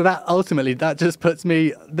 So that ultimately, that just puts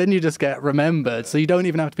me, then you just get remembered. So you don't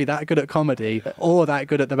even have to be that good at comedy or that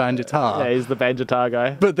good at the banjitar. Yeah, he's the banjitar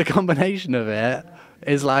guy. But the combination of it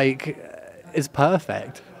is like, is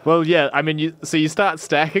perfect. Well, yeah. I mean, you start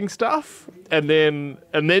stacking stuff, and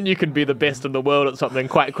then you can be the best in the world at something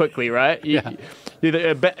quite quickly, right? Yeah.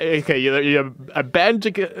 You're a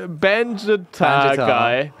banjitar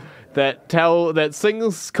guy that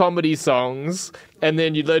sings comedy songs, and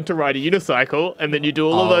then you learn to ride a unicycle, and then you do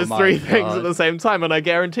all of those three things at the same time. And I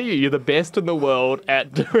guarantee you're the best in the world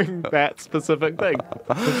at doing that specific thing.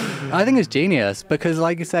 I think it's genius because,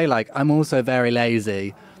 like you say, like I'm also very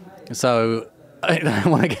lazy, so I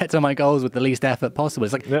want to get to my goals with the least effort possible.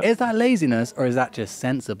 It's like, is that laziness or is that just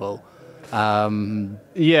sensible?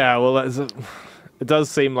 Yeah, well, it does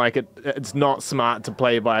seem like it's not smart to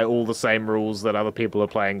play by all the same rules that other people are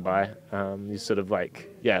playing by. You sort of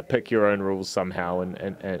pick your own rules somehow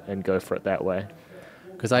and go for it that way.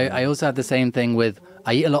 Because I also have the same thing with,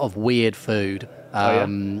 I eat a lot of weird food.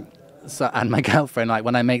 So, and my girlfriend, like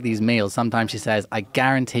when I make these meals, sometimes she says, I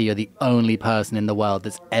guarantee you're the only person in the world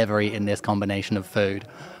that's ever eaten this combination of food.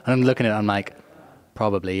 And I'm looking at it, I'm like,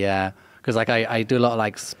 probably, yeah. Because like I do a lot of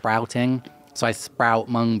like sprouting. So I sprout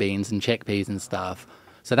mung beans and chickpeas and stuff.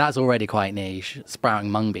 So that's already quite niche. Sprouting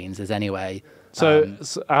mung beans is anyway. So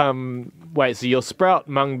you'll sprout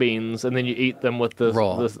mung beans and then you eat them with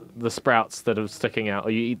the sprouts that are sticking out,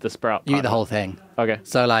 or you eat the sprout? You eat the whole thing. Okay.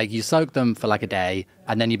 So like you soak them for like a day,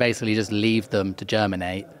 and then you basically just leave them to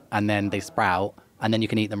germinate, and then they sprout, and then you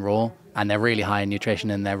can eat them raw, and they're really high in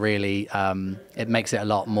nutrition, and they're really it makes it a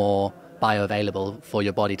lot more bioavailable for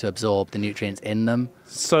your body to absorb the nutrients in them.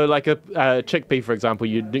 So like a chickpea, for example,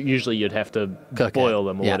 you'd have to boil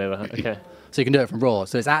them or whatever. Okay. So you can do it from raw.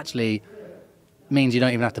 So it's actually means you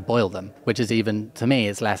don't even have to boil them, which is even, to me,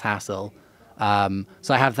 it's less hassle.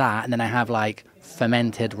 So I have that, and then I have like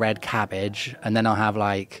fermented red cabbage, and then I'll have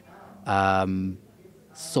like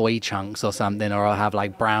soy chunks or something, or I'll have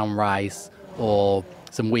like brown rice or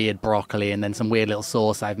some weird broccoli, and then some weird little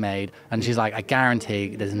sauce I've made. And she's like, I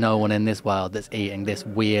guarantee there's no one in this world that's eating this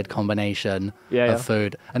weird combination of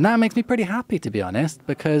food. And that makes me pretty happy, to be honest,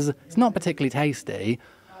 because it's not particularly tasty,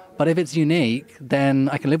 but if it's unique, then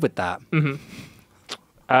I can live with that. Mm-hmm.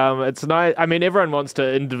 It's nice. I mean, everyone wants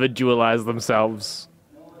to individualize themselves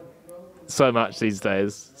so much these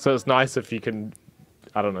days. So it's nice if you can,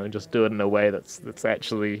 I don't know, just do it in a way that's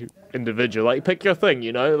actually individual. Like, pick your thing,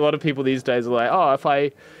 you know? A lot of people these days are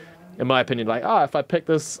like, in my opinion, if I pick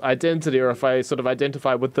this identity, or if I sort of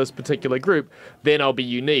identify with this particular group, then I'll be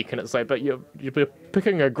unique. And it's like, but you're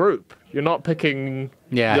picking a group. You're not picking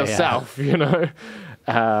yourself, you know?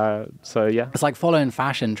 So, yeah. It's like following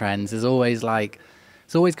fashion trends is always like,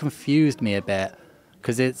 it's always confused me a bit,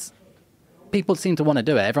 because people seem to want to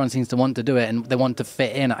do it. Everyone seems to want to do it, and they want to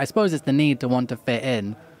fit in. I suppose it's the need to want to fit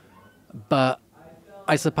in, but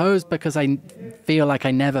I suppose because I feel like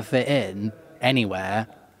I never fit in anywhere,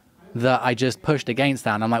 that I just pushed against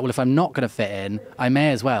that. And I'm like, well, if I'm not going to fit in, I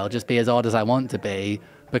may as well just be as odd as I want to be,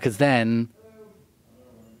 because then,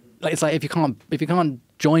 like, it's like if you can't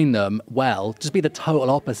join them, well, just be the total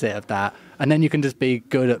opposite of that, and then you can just be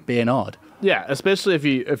good at being odd. Yeah, especially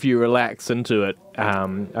if you relax into it.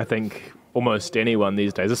 I think almost anyone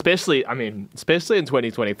these days, especially in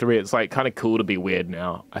 2023, it's like kind of cool to be weird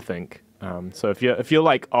now, I think. So if you're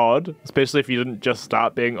like odd, especially if you didn't just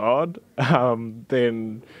start being odd,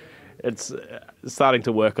 then it's starting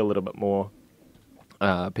to work a little bit more.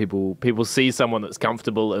 People see someone that's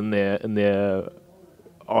comfortable in their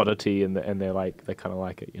oddity, and they kind of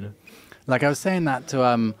like it, you know. Like I was saying that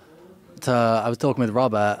I was talking with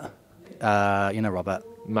Robert. You know Robert,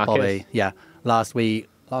 Marcus. Bobby, last week,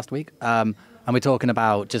 and we're talking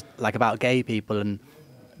about about gay people, and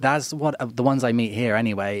that's what the ones I meet here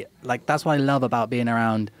anyway. Like, that's what I love about being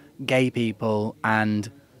around gay people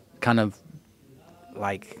and kind of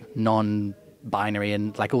like non-binary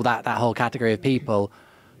and like all that whole category of people.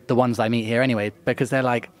 The ones I meet here anyway, because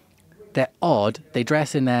they're odd. They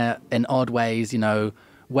dress in odd ways, you know,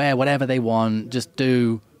 wear whatever they want, just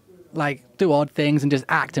do odd things and just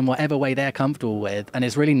act in whatever way they're comfortable with. And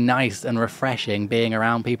it's really nice and refreshing being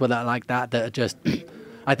around people that are like that are just,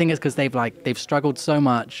 I think it's because they've struggled so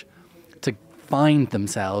much to find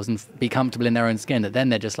themselves and be comfortable in their own skin, that then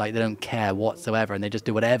they're just like, they don't care whatsoever, and they just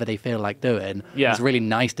do whatever they feel like doing. Yeah. It's really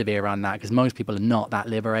nice to be around that, because most people are not that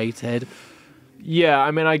liberated. Yeah,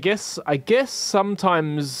 I mean, I guess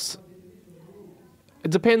sometimes it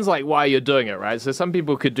depends why you're doing it, right? So some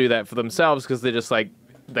people could do that for themselves because they're just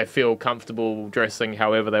they feel comfortable dressing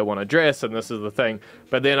however they want to dress, and this is the thing.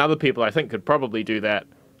 But then other people, I think, could probably do that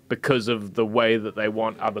because of the way that they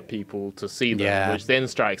want other people to see them, which then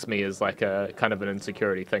strikes me as like a kind of an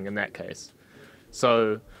insecurity thing in that case.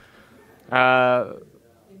 So, I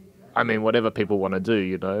mean, whatever people want to do,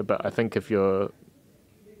 you know, but I think if you're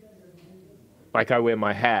Like I wear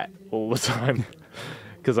my hat all the time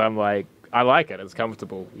because I'm like, I like it. It's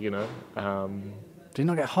comfortable, you know. Do you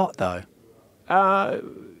not get hot though?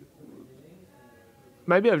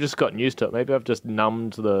 Maybe I've just gotten used to it. Maybe I've just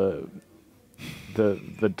numbed the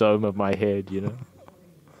dome of my head, you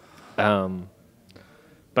know.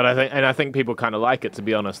 But I think people kind of like it, to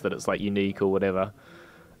be honest, that it's like unique or whatever.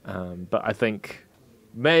 But I think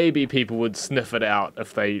maybe people would sniff it out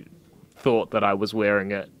if they thought that I was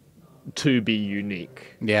wearing it to be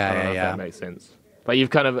unique. Yeah. If that makes sense. Like you've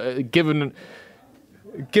kind of given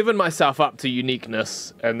myself up to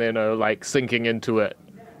uniqueness, and then like sinking into it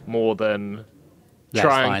more than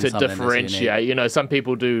trying to differentiate. You know, some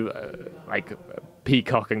people do like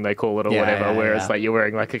peacocking, they call it, or whatever, where it's like you're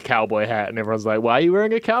wearing like a cowboy hat, and everyone's like, "Why are you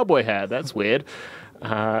wearing a cowboy hat? That's weird."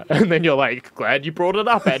 And then you're like, "Glad you brought it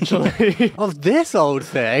up, actually." Of this old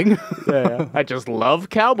thing. Yeah, I just love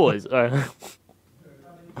cowboys.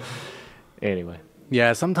 Anyway.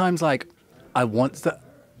 Yeah, sometimes like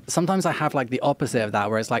sometimes I have like the opposite of that,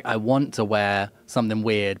 where it's like I want to wear something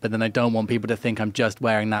weird, but then I don't want people to think I'm just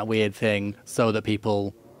wearing that weird thing so that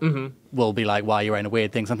people will be like, why are you wearing a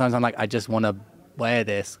weird thing? Sometimes I'm like, I just want to wear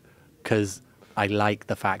this because I like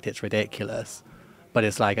the fact it's ridiculous. But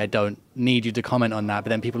it's like, I don't need you to comment on that, but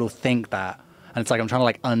then people will think that. And it's like, I'm trying to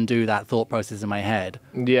like undo that thought process in my head.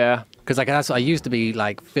 Yeah. Because like that's what I used to be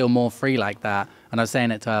like, feel more free like that. And I was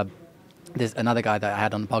saying it to another guy that I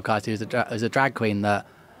had on the podcast who's a drag queen, that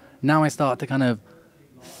now I start to kind of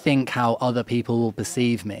think how other people will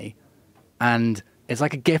perceive me. And it's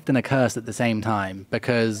like a gift and a curse at the same time,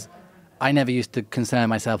 because I never used to concern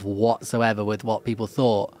myself whatsoever with what people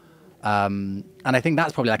thought. And I think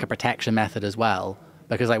that's probably like a protection method as well,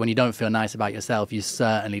 because like when you don't feel nice about yourself, you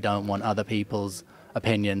certainly don't want other people's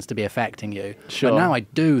opinions to be affecting you. Sure. But now I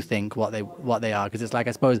do think what they are, because it's like,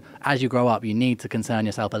 I suppose as you grow up, you need to concern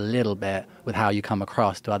yourself a little bit with how you come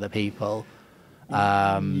across to other people.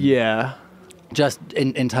 Yeah. Just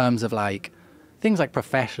in terms of like things like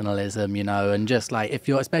professionalism, you know, and just like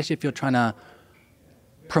especially if you're trying to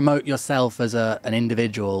promote yourself as an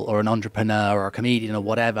individual or an entrepreneur or a comedian or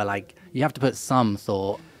whatever, like you have to put some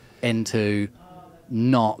thought into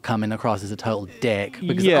not coming across as a total dick,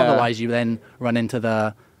 because otherwise you then run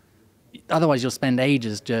into otherwise you'll spend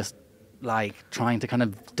ages just like trying to kind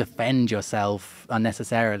of defend yourself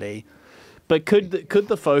unnecessarily. But could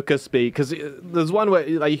the focus be, because there's one way,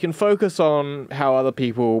 like you can focus on how other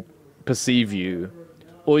people perceive you,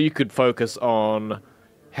 or you could focus on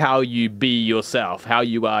how you be yourself, how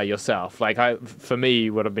you are yourself. Like for me,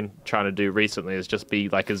 what I've been trying to do recently is just be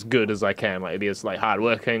like as good as I can. Like it is like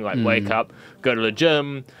hardworking, like wake up, go to the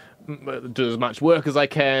gym, do as much work as I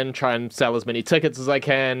can, try and sell as many tickets as I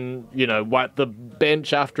can, you know, wipe the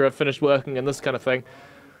bench after I've finished working and this kind of thing.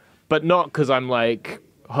 But not because I'm like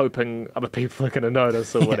hoping other people are going to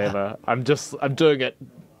notice or whatever. I'm doing it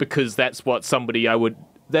because that's what somebody I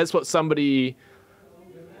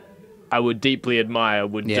would deeply admire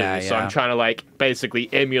would do. So I'm trying to like basically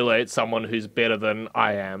emulate someone who's better than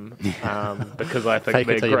I am, because I think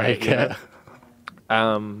they're great. You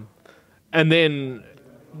know? And then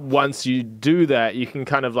once you do that, you can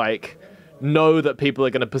kind of like know that people are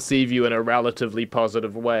going to perceive you in a relatively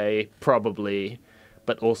positive way, probably,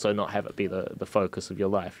 but also not have it be the focus of your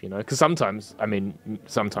life, you know? Because sometimes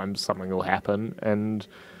something will happen and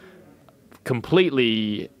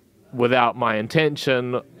completely without my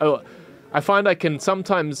intention. I find I can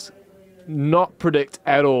sometimes not predict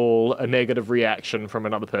at all a negative reaction from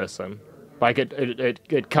another person. Like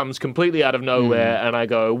it comes completely out of nowhere, and I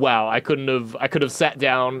go, wow, I could have sat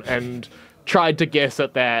down and tried to guess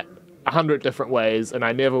at that 100 different ways, and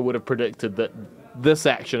I never would have predicted that this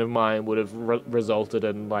action of mine would have resulted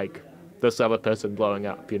in like this other person blowing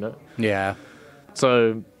up, you know? Yeah.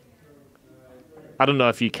 So I don't know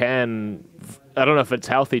if it's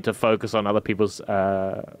healthy to focus on other people's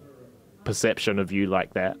perception of you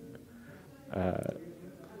like that.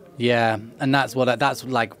 Yeah, and that's what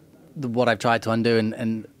I've tried to undo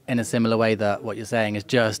in a similar way, that what you're saying is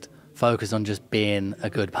just focus on just being a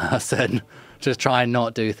good person. Just try and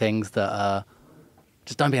not do things that are,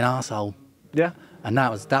 just don't be an arsehole. Yeah. And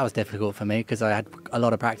that was difficult for me because I had a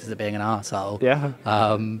lot of practice at being an arsehole. Yeah.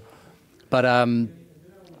 But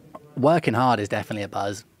working hard is definitely a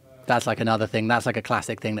buzz. That's like another thing. That's like a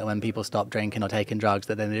classic thing, that when people stop drinking or taking drugs,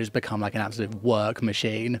 that then they just become like an absolute work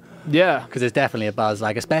machine. Yeah. Because it's definitely a buzz,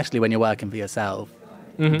 like especially when you're working for yourself.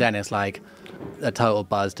 Then it's like a total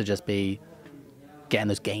buzz to just be getting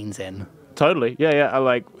those gains in. Totally. Yeah. I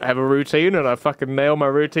like have a routine and I fucking nail my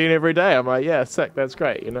routine every day. I'm like, yeah, sick. That's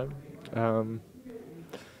great, you know?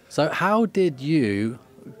 So how did you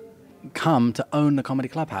come to own the Comedy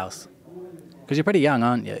Clubhouse? Because you're pretty young,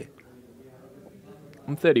 aren't you?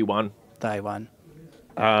 I'm 31. 31.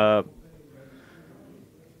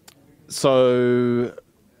 So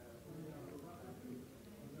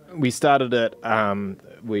we started it.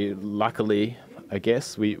 We luckily, I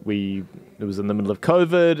guess, it was in the middle of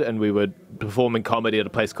COVID, and we were performing comedy at a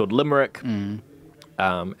place called Limerick, and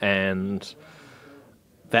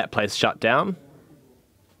that place shut down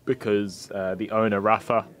because the owner,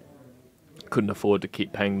 Rafa, couldn't afford to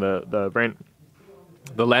keep paying the rent.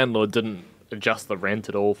 The landlord didn't adjust the rent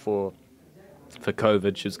at all for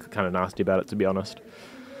COVID. She was kind of nasty about it, to be honest.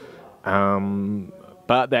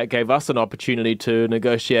 But that gave us an opportunity to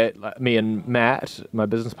negotiate, me and Matt, my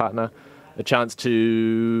business partner, a chance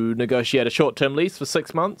to negotiate a short-term lease for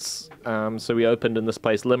 6 months. So we opened in this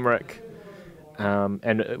place, Limerick,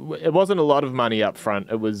 and it wasn't a lot of money up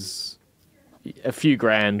front. It was a few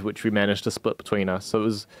grand, which we managed to split between us. So it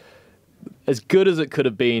was as good as it could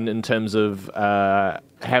have been in terms of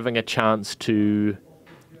having a chance to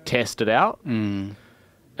test it out. And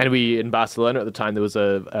in Barcelona at the time, there was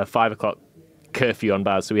a 5 o'clock curfew on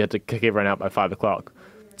bars, so we had to kick everyone out by 5 o'clock.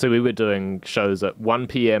 So we were doing shows at 1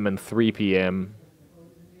 p.m. and 3 p.m.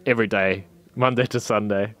 every day, Monday to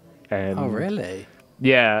Sunday. And Oh, really?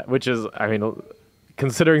 yeah, which is, I mean,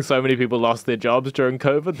 considering so many people lost their jobs during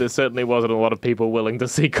COVID, there certainly wasn't a lot of people willing to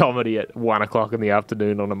see comedy at 1 o'clock in the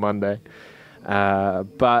afternoon on a Monday.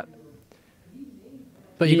 But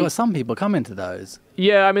you got some people coming to those.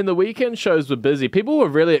 yeah, I mean, the weekend shows were busy. People were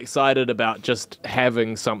really excited about just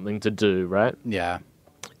having something to do, right? Yeah.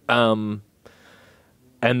 And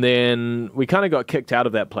then we kind of got kicked out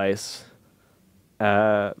of that place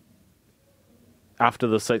after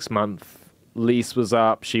the 6-month lease was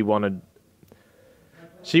up. She wanted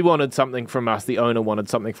something from us. The owner wanted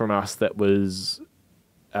something from us that was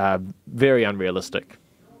very unrealistic,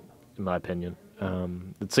 in my opinion.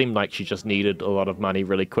 It seemed like she just needed a lot of money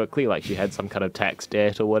really quickly, like she had some kind of tax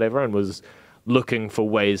debt or whatever, and was looking for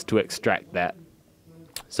ways to extract that.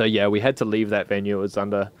 So yeah, we had to leave that venue. It was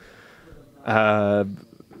under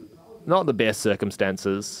not the best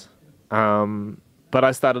circumstances, but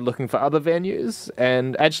I started looking for other venues,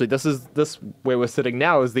 and actually this where we're sitting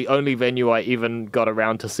now is the only venue I even got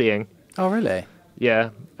around to seeing. Oh, really? Yeah,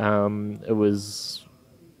 it was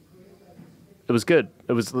good.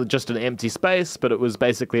 It was just an empty space, but it was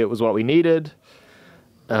what we needed.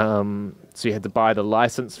 So you had to buy the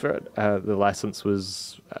license for it. The license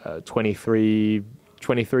was 23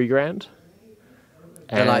 grand.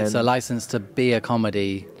 So a license to be a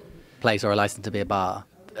comedy place or a license to be a bar?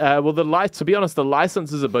 Well, to be honest, the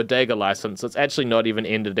license is a bodega license. It's actually not even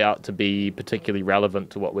ended out to be particularly relevant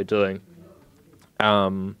to what we're doing.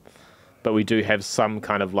 But we do have some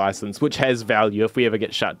kind of license, which has value. If we ever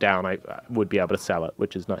get shut down, I would be able to sell it,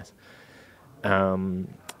 which is nice.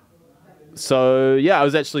 So, yeah, I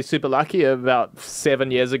was actually super lucky. About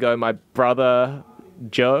 7 years ago, my brother,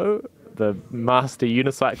 Joe, the master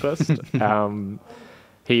unicyclist,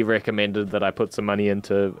 he recommended that I put some money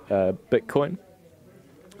into Bitcoin.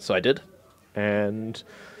 So I did. And,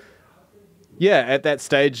 yeah, at that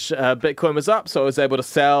stage, Bitcoin was up, so I was able to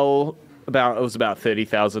sell about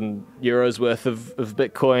 30,000 euros worth of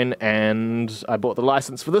Bitcoin, and I bought the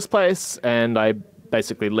license for this place, and I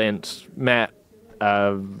basically lent Matt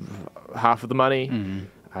half of the money,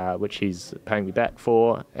 which he's paying me back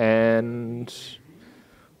for, and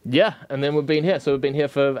yeah, and then we've been here. So we've been here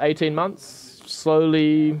for 18 months,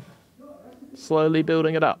 slowly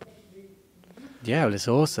building it up. Yeah, well, it's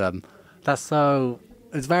awesome.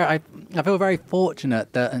 It's very. I feel very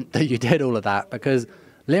fortunate that you did all of that, because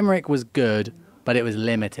Limerick was good, but it was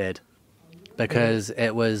limited because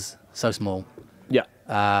it was so small. Yeah.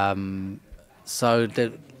 So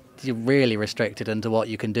that you're really restricted into what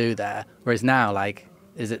you can do there. Whereas now, like,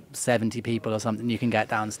 is it 70 people or something you can get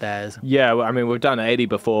downstairs? Yeah, well, I mean, we've done 80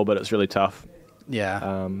 before, but it's really tough.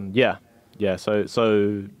 Yeah. Yeah. So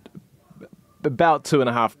about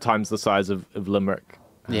 2.5 times the size of Limerick.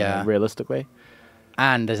 Realistically.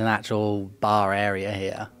 And there's an actual bar area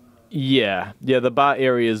here. Yeah, the bar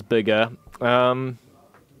area is bigger.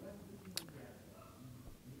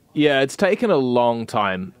 Yeah, it's taken a long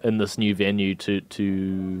time in this new venue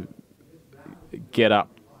to get up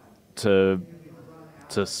to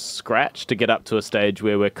scratch, to get up to a stage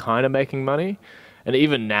where we're kind of making money. And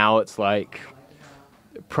even now it's like,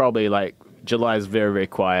 probably like July is very, very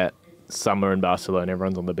quiet. Summer in Barcelona,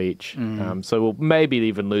 everyone's on the beach. So we'll maybe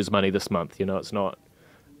even lose money this month. It's not,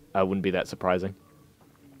 I wouldn't be that surprising.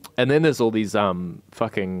 And then there's all these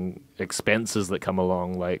fucking expenses that come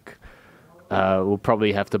along, like we'll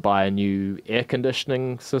probably have to buy a new air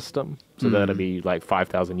conditioning system, so that'll be like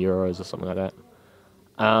 5,000 euros or something like that.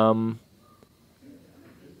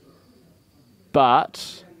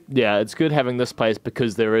 But yeah, it's good having this place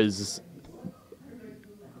because there is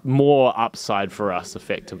more upside for us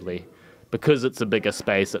effectively. Because it's a bigger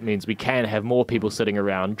space, it means we can have more people sitting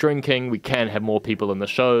around drinking, we can have more people in the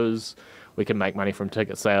shows, we can make money from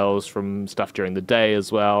ticket sales, from stuff during the day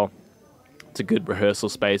as well. It's a good rehearsal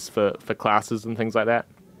space for classes and things like that.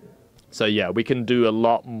 So yeah, we can do a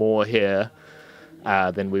lot more here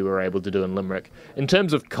than we were able to do in Limerick. In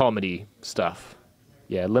terms of comedy stuff,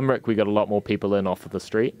 yeah, Limerick we got a lot more people in off of the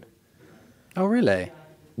street. Oh, really?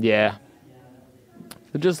 Yeah.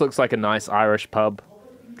 It just looks like a nice Irish pub.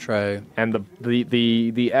 True. And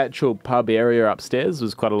the actual pub area upstairs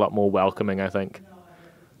was quite a lot more welcoming, I think.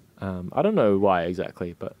 I don't know why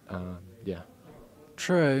exactly, but yeah.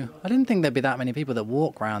 True. I didn't think there'd be that many people that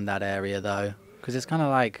walk around that area, though. Because it's kind of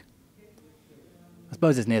like... I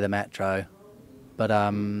suppose it's near the metro. But,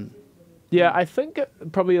 Yeah, I think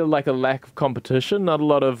probably like a lack of competition. Not a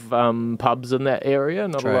lot of pubs in that area.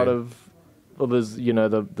 Not True. a lot of... Well, there's, you know,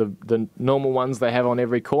 the normal ones they have on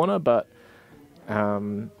every corner, but...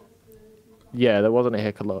 yeah, there wasn't a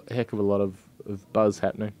heck of a lot of buzz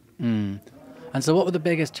happening. And so what were the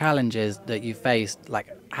biggest challenges that you faced? Like,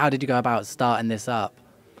 how did you go about starting this up?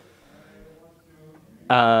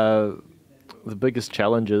 The biggest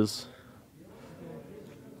challenges...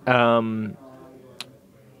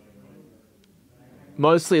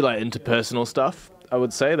 mostly like interpersonal stuff, I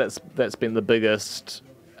would say. That's been the biggest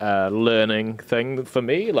learning thing for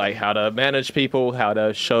me, like how to manage people, how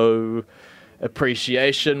to show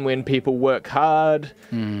appreciation when people work hard,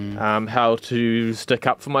 how to stick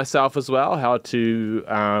up for myself as well, how to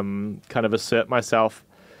kind of assert myself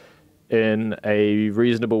in a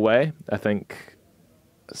reasonable way. I think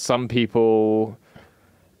some people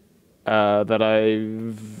that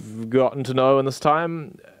I've gotten to know in this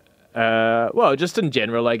time, well, just in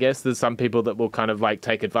general, I guess, there's some people that will kind of like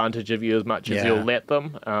take advantage of you as much as you'll let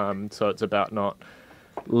them. So it's about not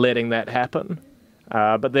letting that happen.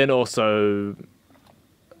 But then also,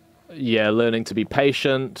 yeah, learning to be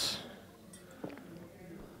patient,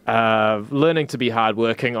 learning to be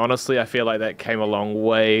hardworking. Honestly, I feel like that came along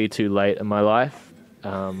way too late in my life.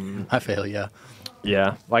 I feel, yeah.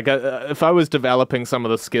 Yeah, like if I was developing some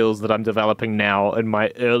of the skills that I'm developing now in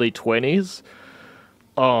my early 20s,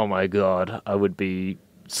 oh my God, I would be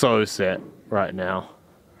so set right now.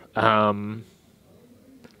 The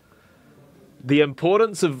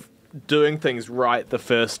importance of doing things right the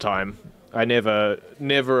first time, I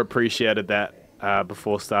never appreciated that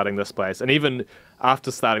before starting this place. And even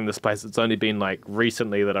after starting this place, it's only been like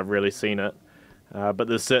recently that I've really seen it. But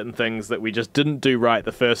there's certain things that we just didn't do right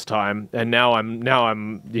the first time, and now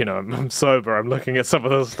I'm you know, I'm sober. I'm looking at some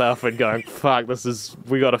of this stuff and going, fuck,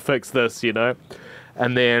 we got to fix this, you know.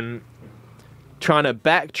 And then trying to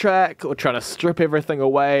backtrack or trying to strip everything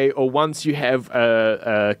away, or once you have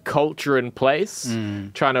a culture in place,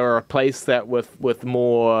 trying to replace that with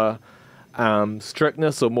more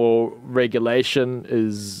strictness or more regulation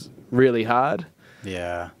is really hard.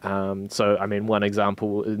 Yeah. So, I mean, one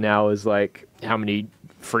example now is like how many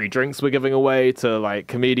free drinks we're giving away to like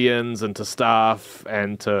comedians and to staff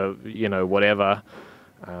and to, you know, whatever.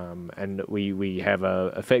 And we have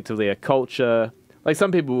effectively a culture. Like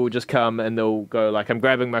some people will just come and they'll go like, I'm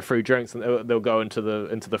grabbing my free drinks, and they'll go into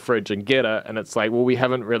the fridge and get it. And it's like, well, we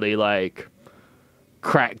haven't really like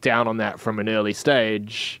cracked down on that from an early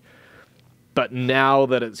stage. But now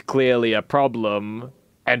that it's clearly a problem,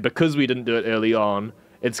 and because we didn't do it early on,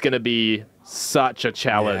 it's going to be such a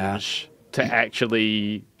challenge to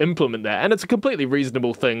actually implement that. And it's a completely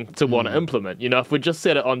reasonable thing to want to implement. You know, if we just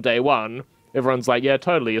said it on day one, everyone's like, yeah,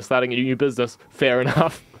 totally, you're starting a new business. Fair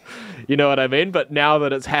enough. You know what I mean? But now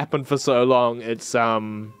that it's happened for so long, it's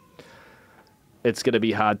going to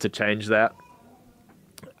be hard to change that.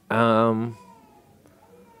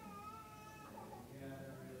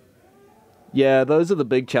 Yeah, those are the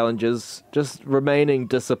big challenges. Just remaining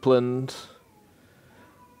disciplined.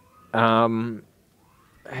 Having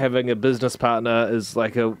a business partner is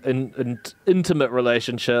like an intimate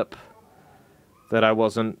relationship that I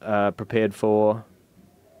wasn't prepared for.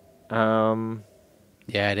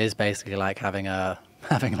 Yeah, it is basically like having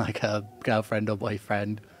like a girlfriend or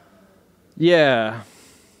boyfriend. Yeah.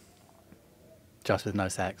 Just with no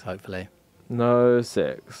sex, hopefully. No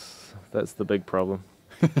sex. That's the big problem.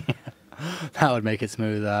 That would make it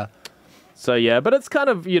smoother. So yeah, but it's kind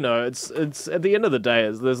of, you know, it's at the end of the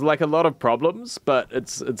day, there's like a lot of problems, but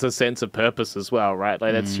it's a sense of purpose as well, right?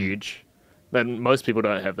 Like that's huge. And most people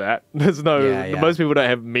don't have that. Most people don't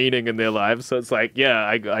have meaning in their lives. So it's like, yeah,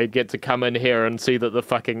 I get to come in here and see that the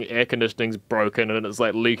fucking air conditioning's broken and it's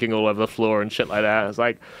like leaking all over the floor and shit like that. It's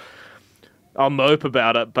like, I'll mope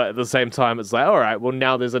about it, but at the same time, it's like, all right, well,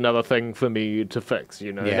 now there's another thing for me to fix,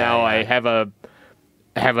 you know. Now I have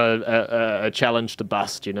a challenge to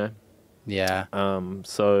bust, you know. Yeah.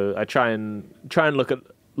 So I try and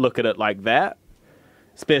look at it like that.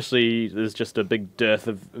 Especially, there's just a big dearth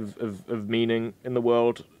of meaning in the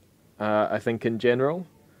world. I think in general.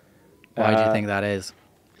 Why do you think that is?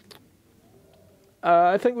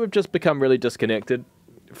 I think we've just become really disconnected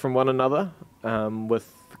from one another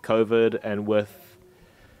with COVID and with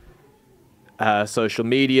social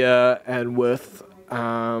media and with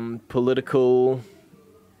political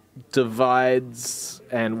divides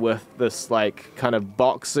and with this like kind of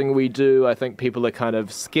boxing we do. I think people are kind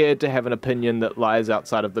of scared to have an opinion that lies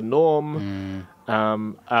outside of the norm,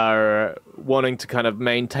 are wanting to kind of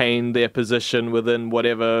maintain their position within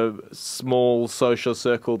whatever small social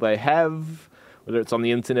circle they have, whether it's on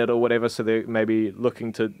the internet or whatever, so they're maybe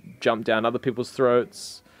looking to jump down other people's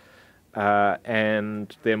throats.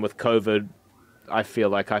 And then with COVID, I feel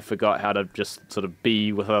like I forgot how to just sort of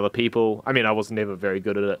be with other people. I mean, I was never very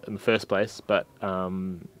good at it in the first place, but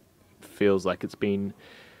feels like it's been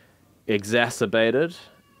exacerbated.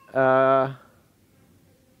 Yeah,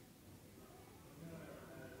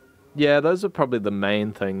 those are probably the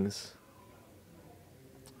main things.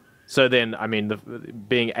 So then, I mean,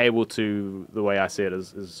 being able to, the way I see it,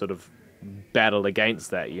 is sort of battle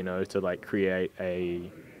against that, you know, to like create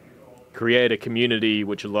a community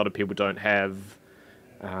which a lot of people don't have,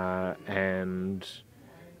 and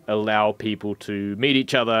allow people to meet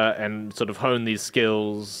each other and sort of hone these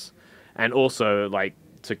skills, and also like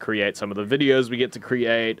to create some of the videos we get to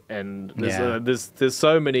create, and there's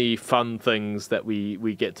so many fun things that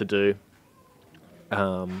we get to do,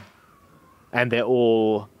 and they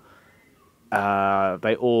all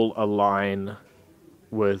align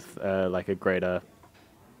with like a greater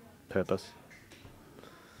purpose.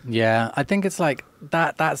 Yeah, I think it's like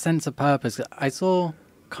that sense of purpose.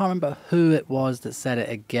 Can't remember who it was that said it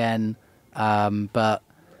again, but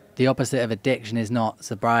the opposite of addiction is not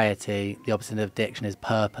sobriety. The opposite of addiction is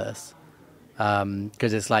purpose.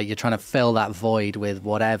 Because it's like you're trying to fill that void with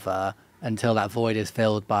whatever until that void is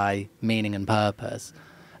filled by meaning and purpose.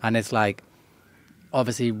 And it's like,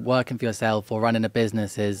 obviously working for yourself or running a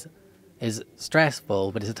business is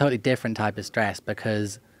stressful, but it's a totally different type of stress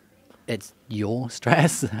because it's your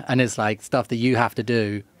stress and it's like stuff that you have to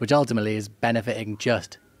do, which ultimately is benefiting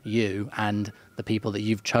just you and the people that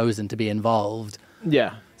you've chosen to be involved.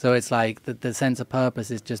 Yeah. So it's like the sense of purpose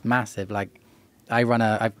is just massive. Like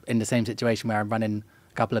I'm in the same situation where I'm running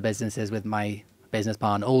a couple of businesses with my business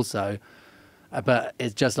partner also, but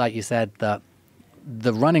it's just like you said, that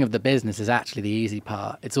the running of the business is actually the easy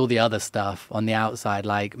part. It's all the other stuff on the outside,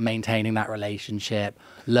 like maintaining that relationship,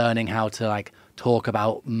 learning how to like talk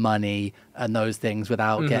about money and those things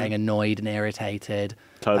without getting annoyed and irritated.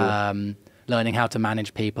 Totally. Learning how to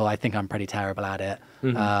manage people. I think I'm pretty terrible at it.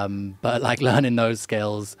 But like learning those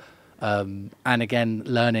skills, and again,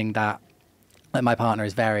 learning that my partner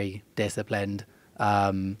is very disciplined. He's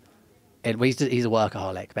a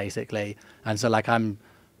workaholic basically. And so like I'm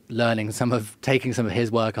taking some of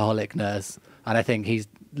his workaholicness, and I think he's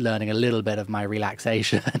learning a little bit of my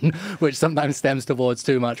relaxation, which sometimes stems towards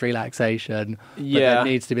too much relaxation. Yeah. But there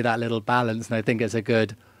needs to be that little balance, and I think it's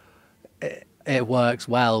it works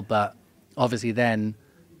well, but obviously then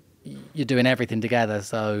you're doing everything together,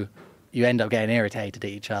 so you end up getting irritated at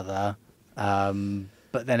each other.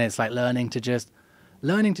 But then it's like learning to just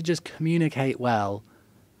communicate well.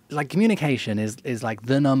 Like communication is like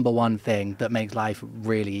the number one thing that makes life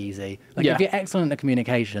really easy. Like if you're excellent at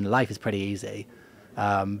communication, life is pretty easy,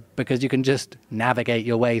 because you can just navigate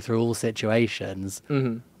your way through all situations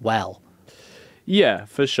well. Yeah,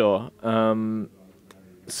 for sure.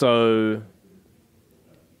 So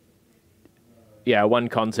yeah, one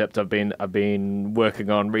concept I've been working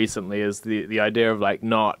on recently is the idea of like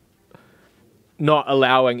not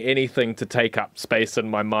allowing anything to take up space in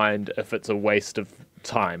my mind if it's a waste of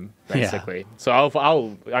time, basically. Yeah.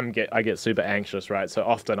 So I get super anxious, right? So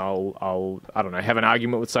often I'll I don't know, have an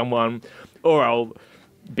argument with someone, or I'll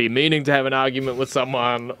be meaning to have an argument with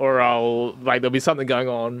someone, or there'll be something going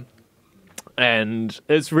on, and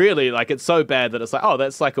it's really like it's so bad that it's like, oh,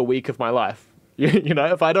 that's like a week of my life. You know,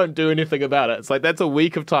 if I don't do anything about it, it's like that's a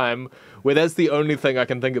week of time where that's the only thing I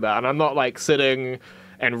can think about, and I'm not like sitting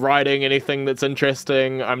and writing anything that's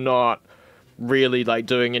interesting. I'm not really like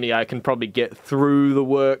doing any. I can probably get through the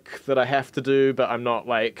work that I have to do, but I'm not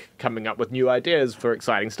like coming up with new ideas for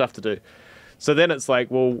exciting stuff to do. So then it's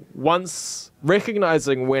like, well, once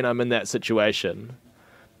recognizing when I'm in that situation,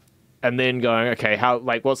 and then going, okay,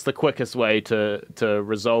 what's the quickest way to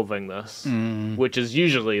resolving this? Which is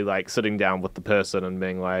usually like sitting down with the person and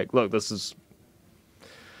being like, look, this is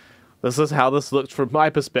how this looks from my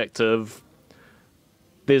perspective.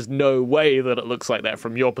 There's no way that it looks like that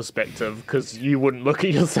from your perspective, because you wouldn't look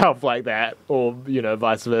at yourself like that, or, you know,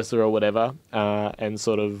 vice versa or whatever, and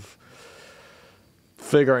sort of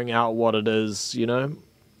figuring out what it is, you know.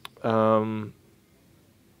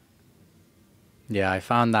 Yeah, I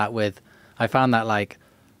found that like,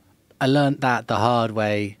 I learned that the hard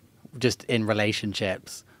way just in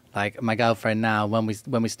relationships. Like, my girlfriend now, when we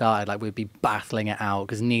started, like, we'd be battling it out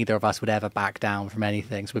because neither of us would ever back down from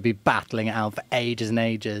anything. So we'd be battling it out for ages and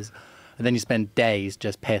ages. And then you spend days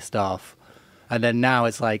just pissed off. And then now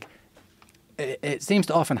it's like, it seems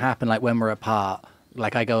to often happen, like, when we're apart.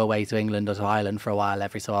 Like, I go away to England or to Ireland for a while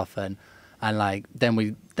every so often. And, like,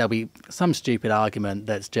 then there'll be some stupid argument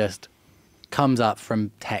that's just comes up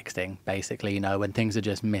from texting, basically, you know, when things are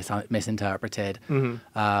just misinterpreted.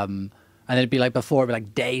 And it'd be like, before, it'd be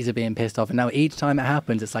like days of being pissed off. And now each time it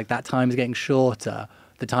happens, it's like that time is getting shorter.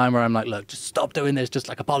 The time where I'm like, look, just stop doing this, just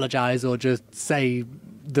like apologize or just say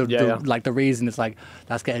like the reason. It's like,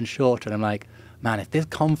 that's getting shorter. And I'm like, man, if this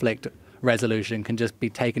conflict resolution can just be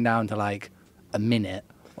taken down to like a minute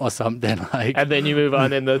or something, like. And then you move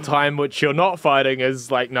on, and the time which you're not fighting is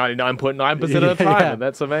like 99.9% of the time. And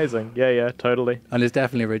that's amazing. Yeah, totally. And it's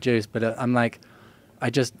definitely reduced. But I'm like, I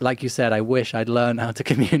just, like you said, I wish I'd learned how to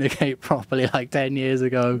communicate properly like 10 years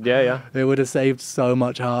ago. Yeah. It would have saved so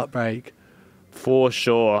much heartbreak. For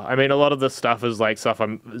sure. I mean, a lot of this stuff is like stuff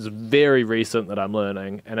is very recent that I'm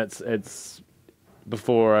learning. And it's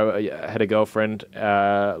before I had a girlfriend,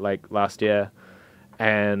 like last year.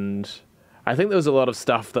 And I think there was a lot of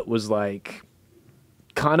stuff that was like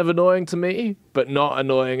kind of annoying to me, but not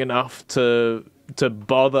annoying enough to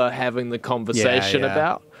bother having the conversation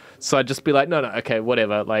about. So I'd just be like, no, okay,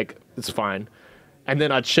 whatever, like, it's fine. And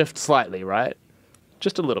then I'd shift slightly, right?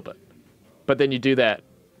 Just a little bit. But then you do that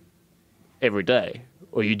every day,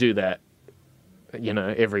 or you do that, you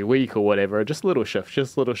know, every week or whatever, just little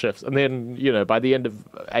shifts. And then, you know, by the end of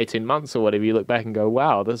 18 months or whatever, you look back and go,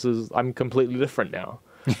 wow, I'm completely different now.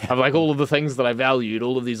 I've like all of the things that I valued,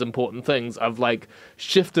 all of these important things, I've like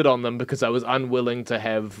shifted on them because I was unwilling to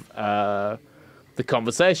have the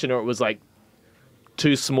conversation, or it was like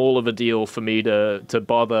too small of a deal for me to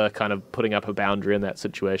bother kind of putting up a boundary in that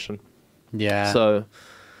situation. Yeah. So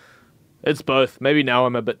it's both. Maybe now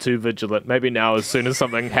I'm a bit too vigilant. Maybe now as soon as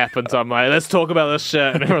something happens, I'm like, let's talk about this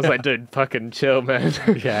shit. And everyone's like, dude, fucking chill, man.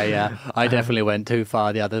 Yeah. I definitely went too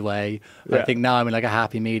far the other way. Yeah. I think now I'm in like a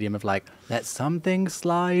happy medium of like, let some things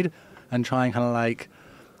slide and try and kind of like,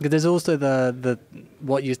 because there's also the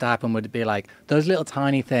what used to happen would be like those little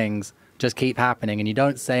tiny things just keep happening and you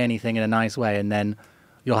don't say anything in a nice way, and then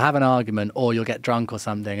you'll have an argument or you'll get drunk or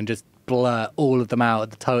something and just blurt all of them out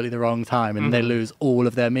at totally the wrong time, and they lose all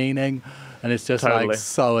of their meaning, and it's just like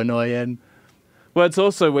so annoying. Well, it's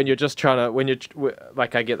also when you're just trying to,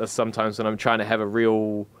 like, I get this sometimes when I'm trying to have a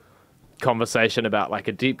real conversation about like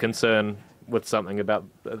a deep concern with something about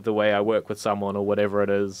the way I work with someone or whatever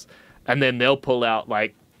it is, and then they'll pull out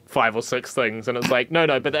like 5 or 6 things, and it's like,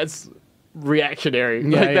 no, but that's reactionary.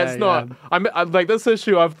 That's not. I'm like, this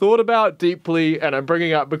issue I've thought about deeply, and I'm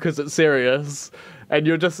bringing up because it's serious, and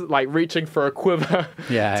you're just like reaching for a quiver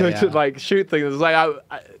to like shoot things. It's like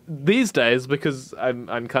I, these days, because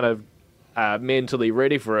I'm kind of mentally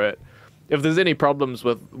ready for it. If there's any problems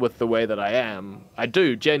with the way that I am, I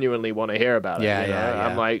do genuinely want to hear about it.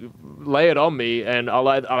 I'm like, lay it on me, and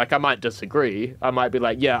I might disagree. I might be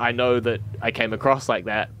like, yeah, I know that I came across like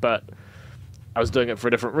that, but I was doing it for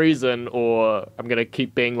a different reason, or I'm going to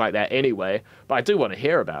keep being like that anyway. But I do want to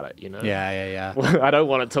hear about it, you know? Yeah. I don't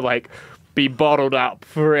want it to like be bottled up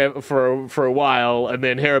forever, for a while and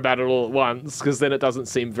then hear about it all at once, because then it doesn't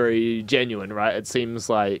seem very genuine, right? It seems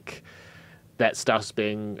like that stuff's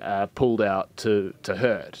being pulled out to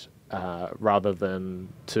hurt rather than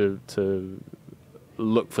to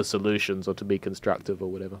look for solutions or to be constructive or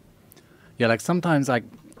whatever. Yeah, like sometimes like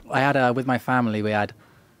I had with my family, we had,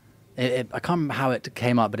 I can't remember how it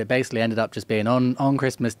came up, but it basically ended up just being on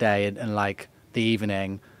Christmas Day and like the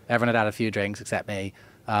evening, everyone had a few drinks except me.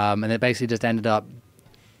 And it basically just ended up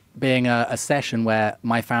being a session where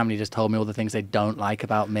my family just told me all the things they don't like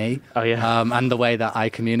about me. Oh, yeah. And the way that I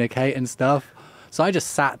communicate and stuff. So I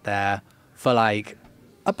just sat there for like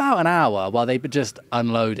about an hour while they just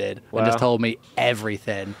unloaded and just told me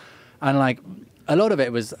everything. And like a lot of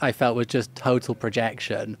it was, I felt, was just total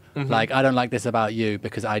projection. Like, I don't like this about you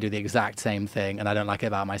because I do the exact same thing and I don't like it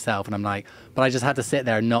about myself. And I'm like, but I just had to sit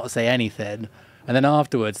there and not say anything. And then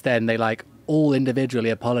afterwards, then they like all individually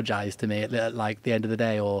apologized to me at like the end of the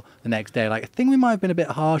day or the next day. Like, I think we might have been a bit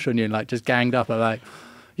harsh on you and like just ganged up. I'm like,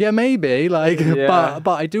 yeah, maybe. Like, but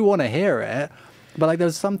I do want to hear it. But like,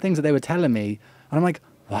 there's some things that they were telling me, and I'm like,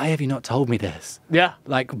 why have you not told me this? Yeah.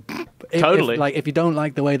 Like, Totally. If you don't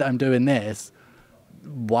like the way that I'm doing this,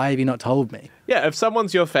 why have you not told me? Yeah, if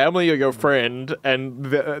someone's your family or your friend and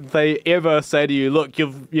they ever say to you, look,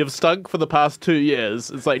 you've stunk for the past 2 years,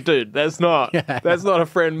 it's like, dude, that's not a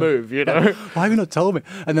friend move, you know? Why have you not told me?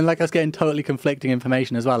 And then like I was getting totally conflicting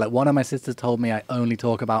information as well. Like one of my sisters told me I only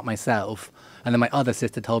talk about myself. And then my other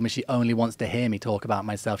sister told me she only wants to hear me talk about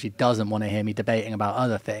myself. She doesn't want to hear me debating about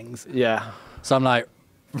other things. Yeah. So I'm like,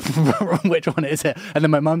 which one is it? And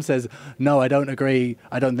then my mum says, no, I don't agree.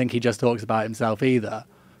 I don't think he just talks about himself either.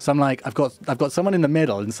 So I'm like, I've got someone in the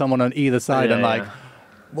middle and someone on either side. Yeah, I'm like,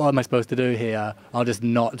 what am I supposed to do here? I'll just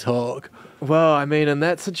not talk. Well, I mean, in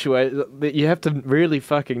that situation, you have to really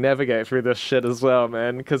fucking navigate through this shit as well,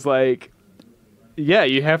 man. Because, like, yeah,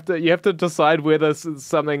 you have to decide whether it's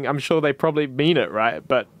something. I'm sure they probably mean it, right?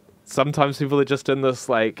 But sometimes people are just in this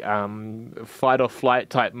like fight or flight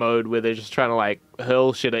type mode where they're just trying to like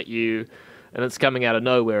hurl shit at you, and it's coming out of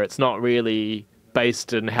nowhere. It's not really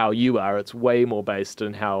based in how you are. It's way more based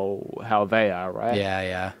in how they are, right? Yeah,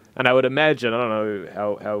 yeah. And I would imagine, I don't know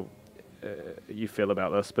how you feel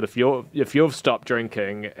about this, but if you've stopped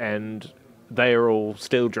drinking and they are all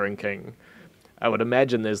still drinking, I would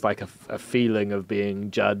imagine there's like a feeling of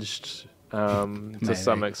being judged to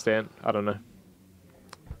some extent. I don't know.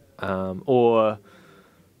 Or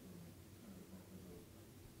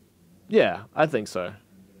yeah, I think so.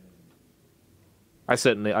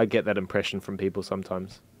 I get that impression from people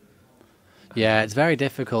sometimes. Yeah, it's very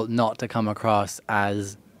difficult not to come across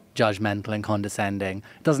as judgmental and condescending.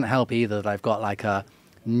 It doesn't help either that I've got like a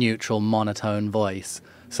neutral monotone voice.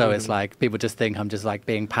 So it's like people just think I'm just like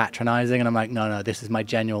being patronizing, and I'm like, no, this is my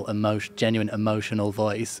genuine emotional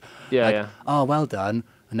voice. Yeah, like, yeah. Oh, well done.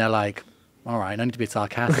 And they're like, all right, no need to be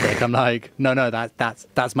sarcastic. I'm like, no,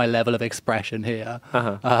 that's my level of expression here.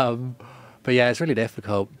 Uh-huh. But yeah, it's really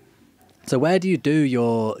difficult. So where do you do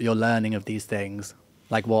your learning of these things?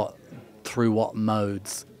 Like through what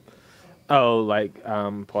modes? Oh, like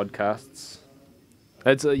podcasts.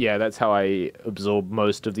 That's how I absorb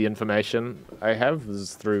most of the information I have,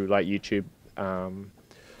 is through like YouTube.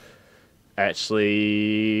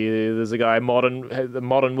 Actually, there's a guy, the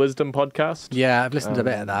Modern Wisdom podcast. Yeah, I've listened to a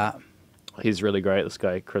bit of that. He's really great, this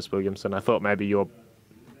guy, Chris Williamson. I thought maybe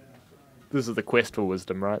this is the Quest For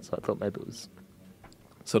Wisdom, right? So I thought maybe it was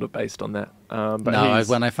sort of based on that. But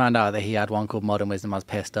when I found out that he had one called Modern Wisdom, I was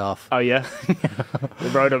pissed off. Oh yeah, they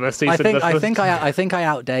wrote him a cease and desist. I think I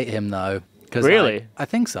outdate him though. Really? I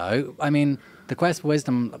think so. I mean, the Quest For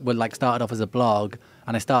Wisdom started off as a blog,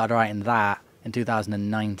 and I started writing that in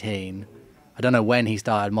 2019. I don't know when he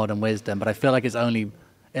started Modern Wisdom, but I feel like it's only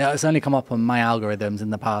come up on my algorithms in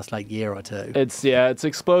the past like year or two. It's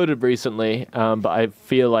exploded recently, but I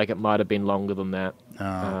feel like it might have been longer than that.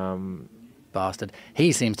 Bastard.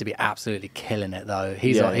 He seems to be absolutely killing it though.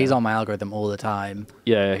 He's on my algorithm all the time.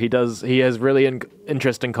 Yeah, he does. He has really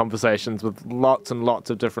interesting conversations with lots and lots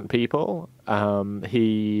of different people.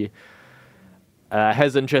 He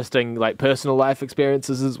has interesting like personal life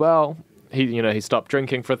experiences as well. He stopped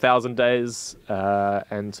drinking for 1,000 days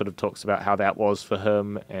and sort of talks about how that was for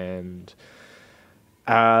him, and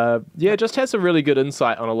just has a really good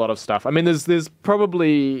insight on a lot of stuff. I mean, there's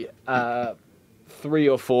probably 3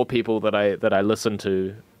 or 4 people that I listen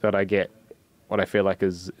to that I get what I feel like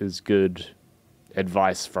is good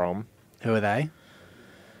advice from. Who are they?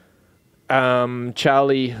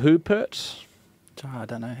 Charlie Houpert. I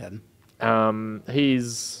don't know him.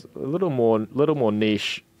 He's a little more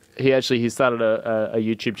niche. He started a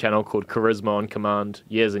YouTube channel called Charisma on Command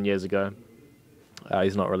years and years ago.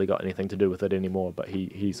 He's not really got anything to do with it anymore, but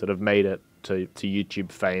he sort of made it to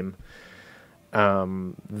YouTube fame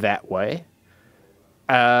that way.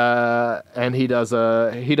 And he does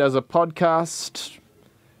a podcast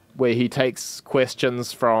where he takes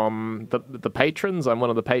questions from the patrons. I'm one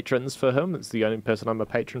of the patrons for him. It's the only person I'm a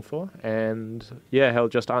patron for. And yeah, he'll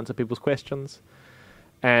just answer people's questions.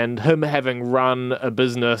 And him having run a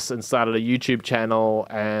business and started a YouTube channel,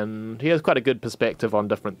 and he has quite a good perspective on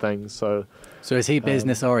different things. So is he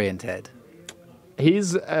business oriented?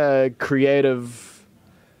 He's a creative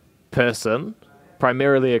person,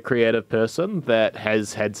 primarily a creative person that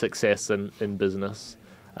has had success in business,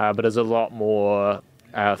 but is a lot more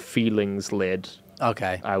feelings led.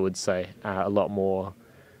 Okay. I would say a lot more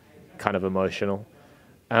kind of emotional.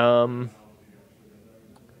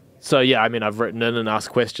 So yeah, I mean, I've written in and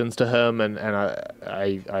asked questions to him, and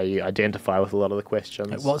I identify with a lot of the questions.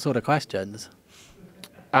 Like, what sort of questions?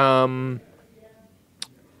 Well,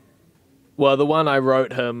 the one I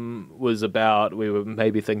wrote him was about, we were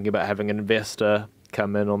maybe thinking about having an investor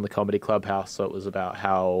come in on the comedy Clubhouse. So it was about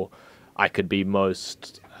how I could be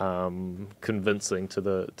most convincing to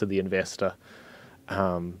the investor.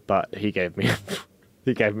 But he gave me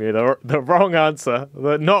the wrong answer,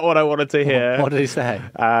 not what I wanted to hear. What did he say?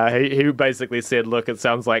 He basically said, "Look, it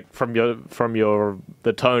sounds like from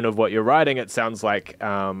the tone of what you're writing, it sounds like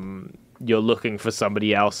you're looking for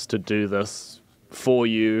somebody else to do this for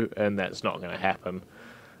you, and that's not going to happen.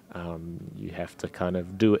 You have to kind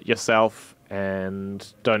of do it yourself, and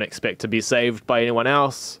don't expect to be saved by anyone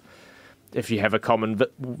else. If you have a common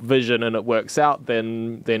vision and it works out,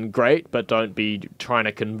 then great, but don't be trying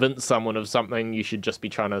to convince someone of something. You should just be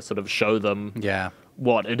trying to sort of show them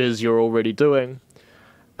what it is you're already doing."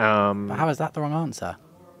 But how is that the wrong answer?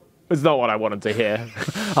 It's not what I wanted to hear.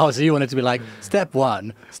 Oh, so you wanted to be like, step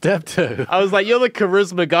 1, step 2. I was like, you're the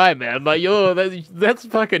charisma guy, man. Like, that's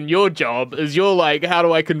fucking your job. Is you're like, how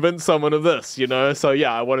do I convince someone of this? You know? So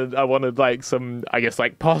yeah, I wanted like some, I guess,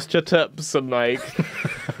 like posture tips and like,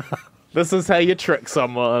 this is how you trick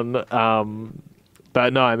someone.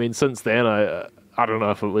 But no, I mean, since then, I don't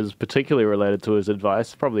know if it was particularly related to his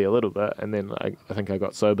advice, probably a little bit. And then I think I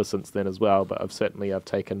got sober since then as well. But I've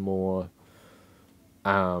taken more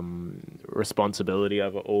responsibility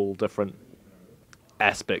over all different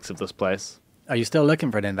aspects of this place. Are you still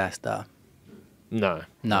looking for an investor? No,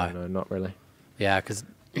 not really. Yeah, because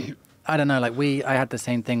I don't know, like I had the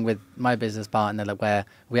same thing with my business partner, like where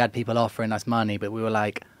we had people offering us money, but we were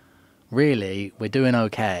like, really, we're doing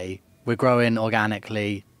okay, we're growing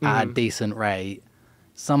organically at a decent rate.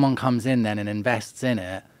 Someone comes in then and invests in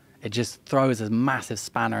it, it just throws a massive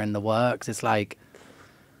spanner in the works. It's like,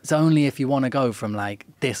 it's only if you want to go from like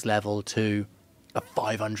this level to a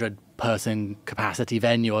 500 person capacity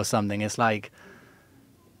venue or something, it's like,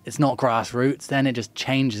 it's not grassroots, then it just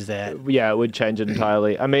changes it. Yeah, it would change it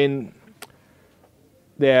entirely. I mean,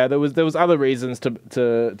 yeah, there was other reasons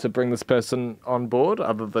to bring this person on board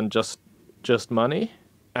other than just money.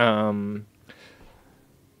 But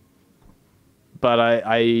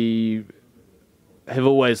I have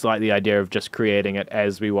always liked the idea of just creating it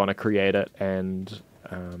as we want to create it, and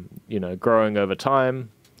growing over time,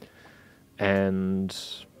 and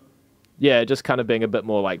yeah, just kind of being a bit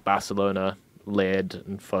more like Barcelona led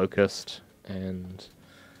and focused, and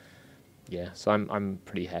yeah, so I'm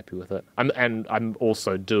pretty happy with it. I'm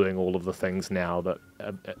also doing all of the things now that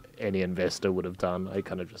any investor would have done. I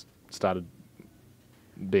kind of just started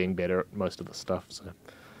being better at most of the stuff. So,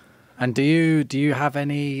 and do you have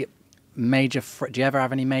any major? Do you ever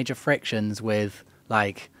have any major frictions with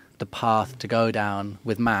like the path to go down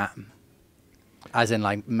with Matt? As in,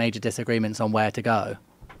 like, major disagreements on where to go?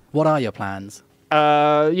 What are your plans?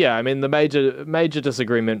 Yeah, I mean, the major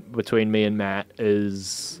disagreement between me and Matt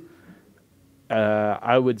is,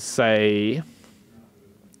 I would say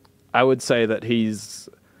that he's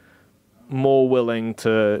more willing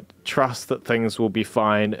to trust that things will be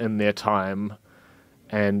fine in their time,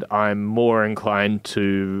 and I'm more inclined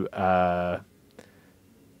to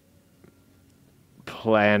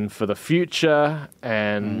plan for the future,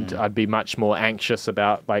 and I'd be much more anxious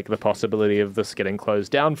about like the possibility of this getting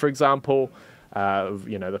closed down, for example.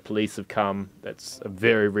 The police have come. That's a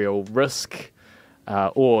very real risk.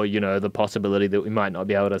 Or the possibility that we might not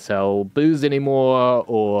be able to sell booze anymore,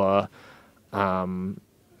 or that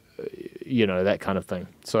kind of thing.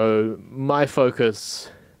 So my focus,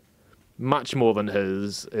 much more than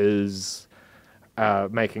his, is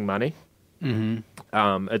making money.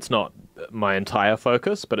 It's not my entire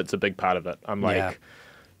focus, but it's a big part of it. I'm like,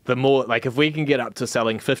 the more, like, if we can get up to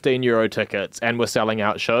selling €15 tickets and we're selling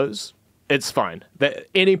out shows, it's fine.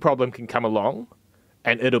 Any problem can come along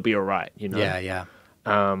and it'll be all right, Yeah.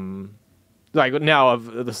 Like now,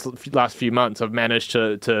 this last few months, I've managed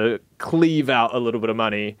to cleave out a little bit of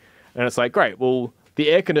money, and it's like, great, well, the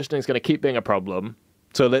air conditioning is going to keep being a problem,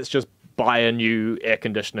 so let's just buy a new air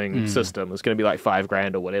conditioning system. It's going to be like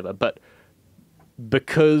 $5,000 or whatever. But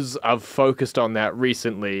because I've focused on that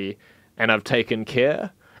recently and I've taken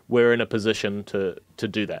care, we're in a position to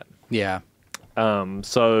do that. Yeah.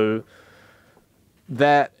 So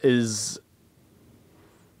that is,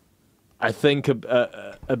 I think,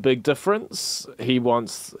 a big difference. He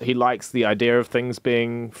likes the idea of things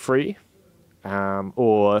being free,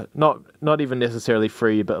 or not even necessarily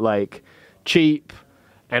free, but like cheap,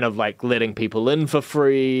 and of like letting people in for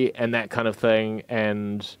free and that kind of thing.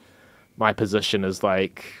 And my position is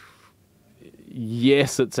like,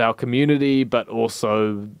 yes, it's our community, but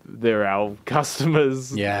also they're our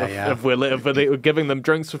customers. If we're giving them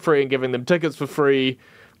drinks for free and giving them tickets for free,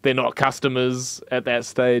 they're not customers at that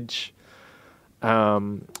stage.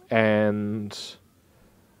 And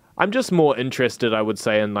I'm just more interested, I would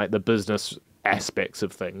say, in like the business aspects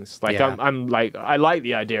of things. Like I'm like, I like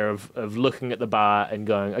the idea of looking at the bar and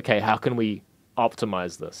going, okay, how can we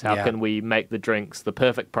optimize this? How can we make the drinks the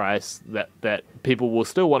perfect price that people will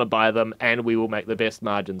still want to buy them, and we will make the best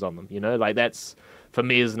margins on them? You know, like that's for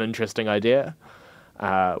me is an interesting idea.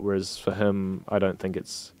 Whereas for him, I don't think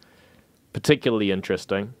it's particularly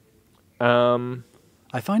interesting.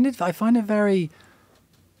 I find it very,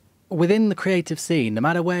 within the creative scene, no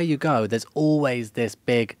matter where you go, there's always this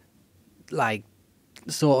big, like,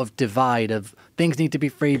 sort of divide of things need to be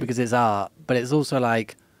free because it's art, but it's also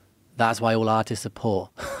like, that's why all artists are poor.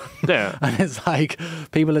 Yeah. And it's like,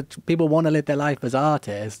 people want to live their life as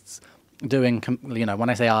artists, doing, you know, when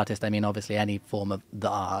I say artist, I mean obviously any form of the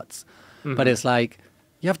arts, but it's like,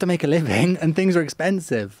 you have to make a living and things are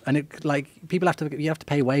expensive, and it like you have to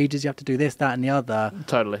pay wages, you have to do this, that and the other.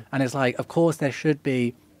 Totally. And it's like, of course there should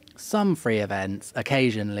be some free events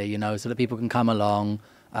occasionally, you know, so that people can come along,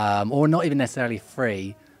 or not even necessarily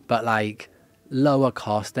free, but like lower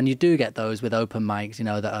cost. And you do get those with open mics, you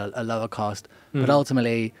know, that are lower cost. But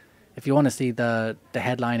ultimately, if you want to see the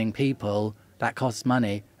headlining people, that costs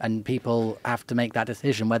money, and people have to make that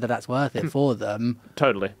decision whether that's worth it for them.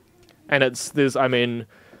 Totally. And I mean,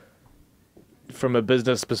 from a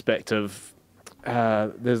business perspective, I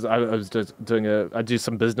do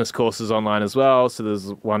some business courses online as well. So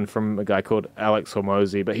there's one from a guy called Alex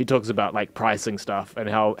Hormozy, but he talks about like pricing stuff and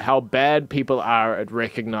how bad people are at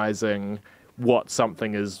recognizing what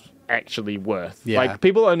something is actually worth. Yeah. Like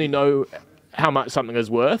people only know how much something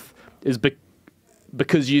is worth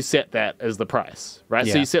because you set that as the price, right?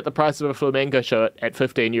 Yeah. So you set the price of a flamenco show at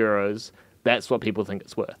 15 euros. That's what people think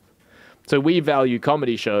it's worth. So we value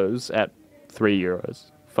comedy shows at 3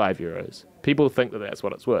 euros, 5 euros. People think that that's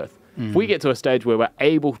what it's worth. If we get to a stage where we're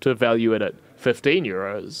able to value it at 15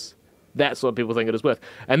 euros, that's what people think it is worth.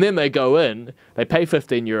 And then they go in, they pay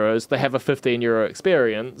 15 euros, they have a 15 euro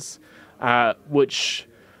experience, which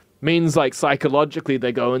means like psychologically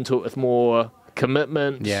they go into it with more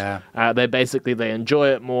commitment. Yeah. They enjoy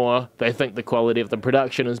it more. They think the quality of the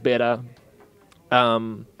production is better.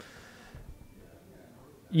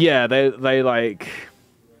 Yeah, they like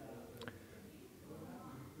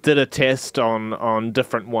did a test on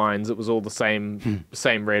different wines. It was all the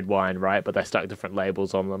same red wine, right? But they stuck different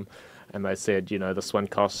labels on them, and they said, you know, this one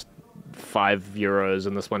cost 5 euros,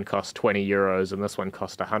 and this one cost 20 euros, and this one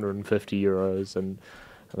cost 150 euros, and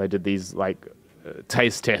they did these like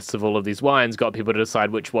taste tests of all of these wines, got people to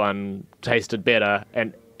decide which one tasted better,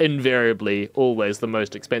 and invariably, always the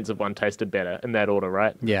most expensive one tasted better in that order,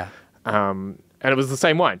 right? Yeah. And it was the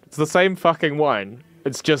same wine. It's the same fucking wine.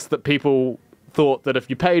 It's just that people thought that if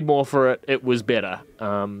you paid more for it, it was better.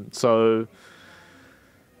 So,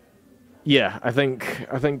 yeah, I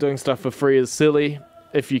think doing stuff for free is silly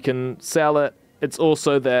if you can sell it. It's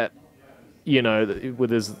also that, you know,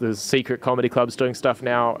 there's secret comedy clubs doing stuff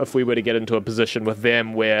now. If we were to get into a position with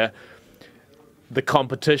them where the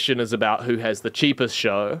competition is about who has the cheapest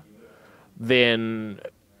show, then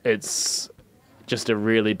it's just a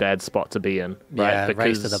really bad spot to be in, right? Yeah, because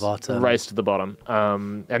race to the bottom. Race to the bottom.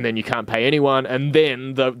 And then you can't pay anyone. And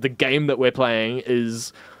then the game that we're playing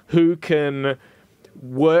is who can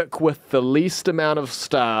work with the least amount of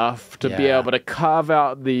staff to be able to carve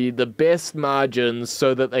out the best margins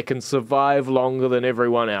so that they can survive longer than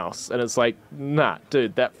everyone else. And it's like, nah,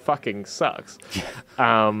 dude, that fucking sucks.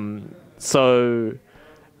 So...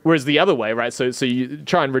 Whereas the other way, right? So you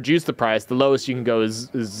try and reduce the price. The lowest you can go is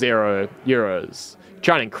 0 euros.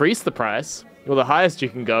 Try and increase the price. Well, the highest you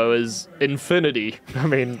can go is infinity. I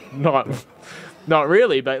mean, not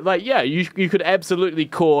really, but like, yeah, you could absolutely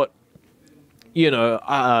court, you know,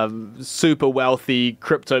 super wealthy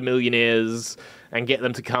crypto millionaires and get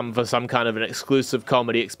them to come for some kind of an exclusive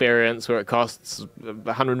comedy experience where it costs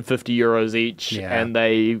 150 euros each, and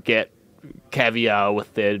they get caviar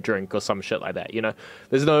with their drink or some shit like that. You know,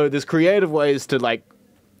 there's creative ways to like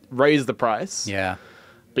raise the price,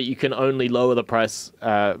 but you can only lower the price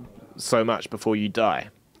so much before you die.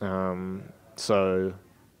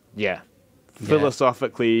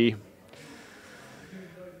 Philosophically,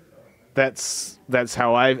 that's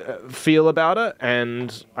how I feel about it,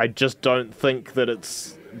 and I just don't think that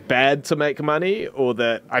it's bad to make money, or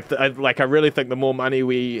that I really think the more money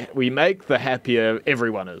we make, the happier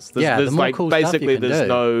everyone is. There's the more like cool basically stuff you can there's do.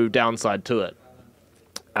 no downside to it.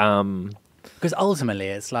 Because ultimately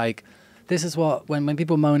it's like this is what, when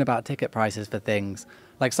people moan about ticket prices for things,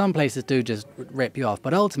 like some places do just rip you off,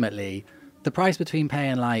 but ultimately the price between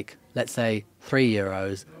paying like, let's say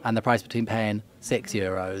 €3 and the price between paying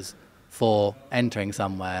 €6 for entering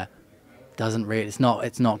somewhere doesn't really, it's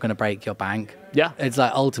not going to break your bank. Yeah. It's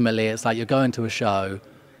like, ultimately, it's like you're going to a show,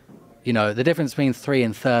 you know, the difference between 3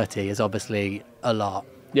 and 30 is obviously a lot.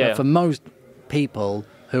 Yeah. But for most people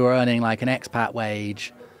who are earning like an expat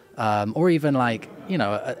wage, or even like, you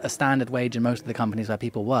know, a standard wage in most of the companies where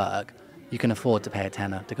people work, you can afford to pay a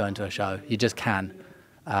tenner to go into a show. You just can.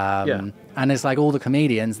 And it's like all the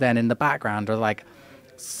comedians then in the background are like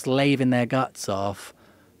slaving their guts off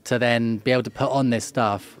to then be able to put on this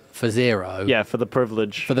stuff for zero. Yeah, for the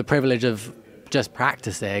privilege. For the privilege of just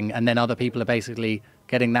practicing, and then other people are basically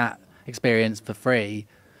getting that experience for free.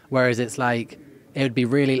 Whereas it's like, it would be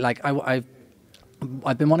really like,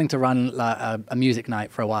 I've been wanting to run like a music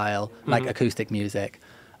night for a while, like acoustic music.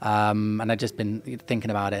 And I've just been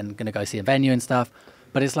thinking about it and going to go see a venue and stuff.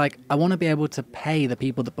 But it's like, I want to be able to pay the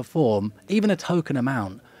people that perform, even a token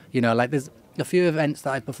amount. You know, like there's a few events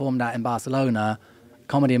that I've performed at in Barcelona,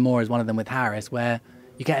 Comedy and More is one of them with Harris, where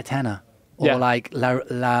you get a tenner. Or like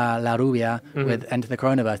La Rubia with Enter the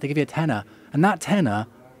Coronavirus, they give you a tenner. And that tenner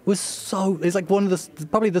was it's like one of the,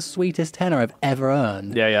 probably the sweetest tenner I've ever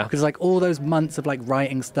earned. Yeah. Because like all those months of like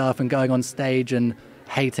writing stuff and going on stage and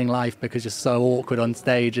hating life because you're so awkward on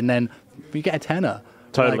stage, and then you get a tenner.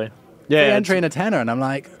 Totally. Like, yeah. Free entry and a tenner, and I'm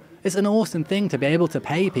like, it's an awesome thing to be able to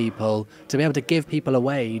pay people, to be able to give people a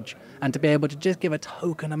wage, and to be able to just give a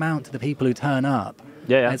token amount to the people who turn up.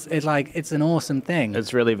 Yeah. It's like, it's an awesome thing.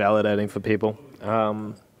 It's really validating for people.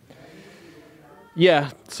 Yeah,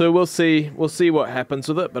 so we'll see what happens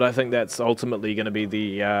with it, but I think that's ultimately going to be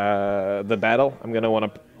the battle. I'm going to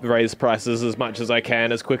want to raise prices as much as I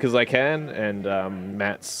can, as quick as I can, and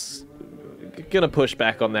Matt's going to push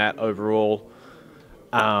back on that overall.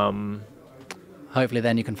 Hopefully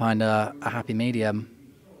then you can find a happy medium.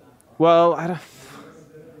 Well,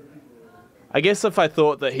 I guess if I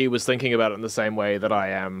thought that he was thinking about it in the same way that I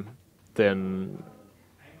am, then,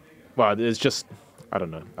 well, it's just, I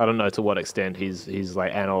don't know. I don't know to what extent he's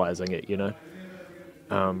like analyzing it, you know?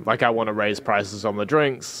 Like I want to raise prices on the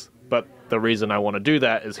drinks, but the reason I want to do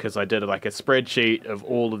that is because I did like a spreadsheet of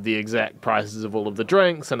all of the exact prices of all of the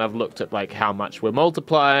drinks, and I've looked at like how much we're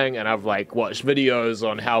multiplying, and I've like watched videos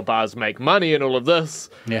on how bars make money and all of this.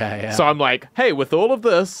 Yeah. So I'm like, hey, with all of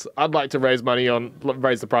this, I'd like to raise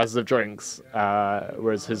the prices of drinks.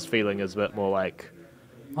 Whereas his feeling is a bit more like,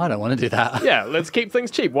 I don't want to do that. yeah, let's keep things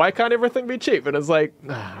cheap. Why can't everything be cheap? And it's like,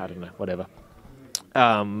 I don't know, whatever.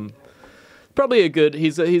 Probably a good.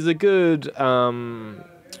 He's a good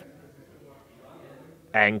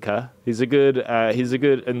anchor. He's a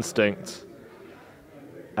good instinct.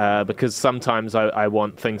 Because sometimes I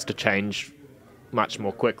want things to change much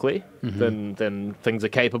more quickly than things are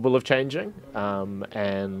capable of changing,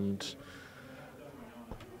 and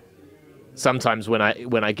sometimes when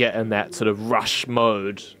I get in that sort of rush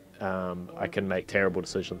mode, I can make terrible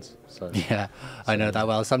decisions. So yeah, I know that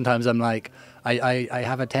well. Sometimes I'm like, I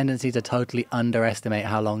have a tendency to totally underestimate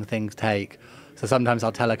how long things take. So sometimes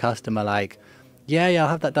I'll tell a customer like, yeah, I'll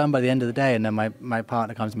have that done by the end of the day, and then my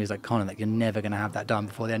partner comes to me and is like, Connor, like you're never going to have that done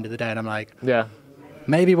before the end of the day, and I'm like, yeah,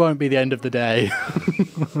 maybe it won't be the end of the day.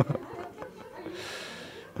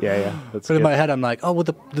 yeah. That's but good. in my head, I'm like, oh, well,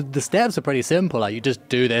 the steps are pretty simple. Like, you just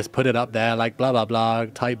do this, put it up there, like, blah, blah, blah,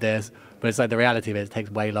 type this. But it's like the reality of it takes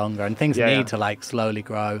way longer, and things need to, like, slowly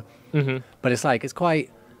grow. But it's like, it's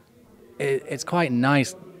quite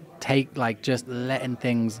nice, just letting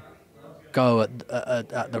things go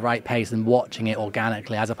at the right pace and watching it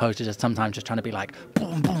organically, as opposed to just sometimes just trying to be like,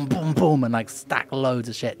 boom, boom, boom, boom, and, like, stack loads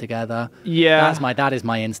of shit together. Yeah. That is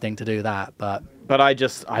my instinct to do that, But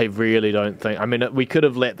I really don't think. I mean, we could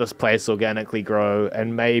have let this place organically grow,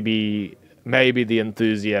 and maybe the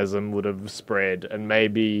enthusiasm would have spread, and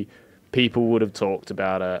maybe people would have talked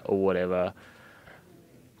about it or whatever.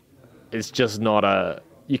 It's just not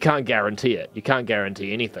you can't guarantee it. You can't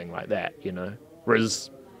guarantee anything like that, you know. Whereas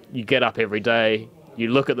you get up every day, you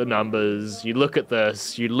look at the numbers, you look at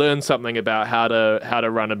this, you learn something about how to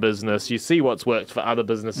run a business, you see what's worked for other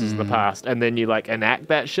businesses in the past, and then you like enact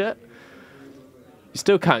that shit. You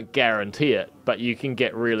still can't guarantee it, but you can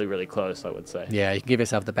get really, really close, I would say. Yeah, you can give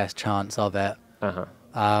yourself the best chance of it. Uh-huh.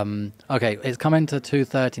 Okay, it's coming to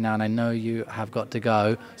 2:30 now, and I know you have got to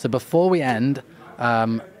go. So before we end,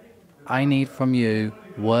 I need from you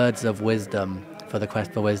words of wisdom for the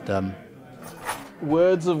Quest for Wisdom.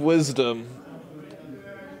 Words of wisdom.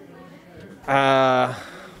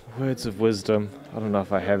 Words of wisdom. I don't know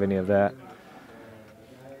if I have any of that.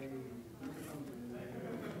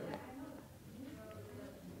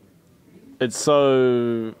 it's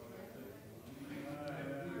so...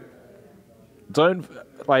 Don't,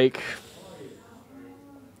 like...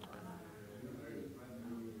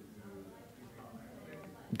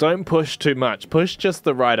 Don't push too much. Push just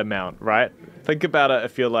the right amount, right? Think about it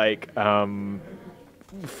if you're like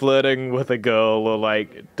flirting with a girl or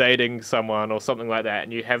like dating someone or something like that,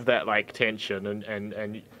 and you have that like tension,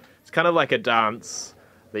 and it's kind of like a dance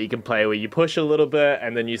that you can play where you push a little bit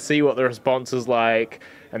and then you see what the response is like,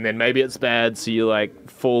 and then maybe it's bad, so you like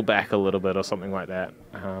fall back a little bit or something like that.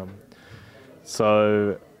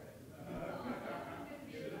 So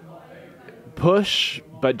push,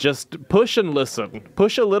 but just push and listen.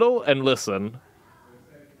 Push a little and listen.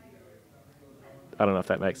 I don't know if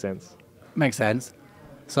that makes sense. Makes sense.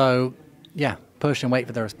 So, yeah, push and wait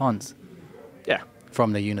for the response. Yeah.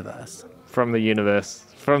 From the universe. From the universe.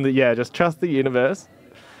 Just trust the universe.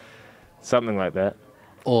 Something like that.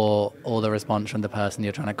 Or the response from the person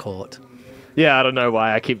you're trying to court. Yeah, I don't know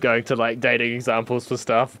why I keep going to like dating examples for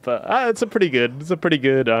stuff, but it's a pretty good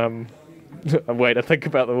way to think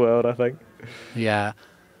about the world, I think. Yeah.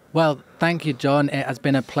 Well, thank you, John. It has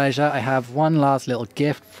been a pleasure. I have one last little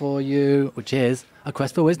gift for you, which is a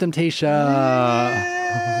Quest for Wisdom t-shirt.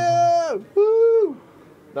 Yeah! Woo!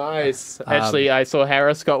 Nice. Actually, I saw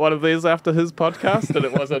Harris got one of these after his podcast, and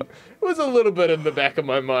it was a little bit in the back of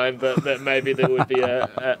my mind that maybe there would be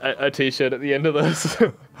a t-shirt at the end of this.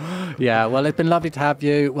 Yeah, well, it's been lovely to have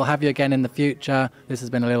you. We'll have you again in the future. This has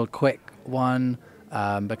been a little quick one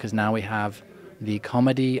because now we have the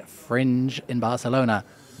Comedy Fringe in Barcelona.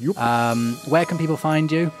 Yep. Where can people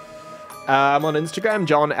find you? I'm on Instagram,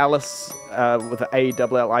 John Allis, with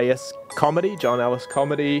A-L-L-I-S comedy, John Allis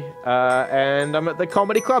comedy, and I'm at the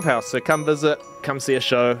Comedy Clubhouse, so come visit, come see a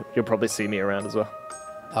show. You'll probably see me around as well.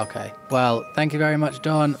 Okay. Well, thank you very much,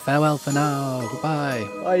 John. Farewell for now. Goodbye.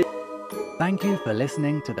 Bye. Thank you for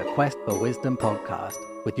listening to the Quest for Wisdom podcast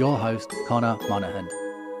with your host, Connor Monaghan.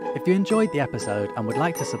 If you enjoyed the episode and would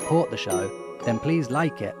like to support the show, then please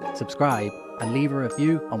like it, subscribe, and leave a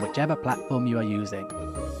review on whichever platform you are using.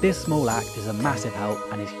 This small act is a massive help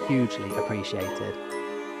and is hugely appreciated.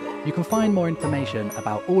 You can find more information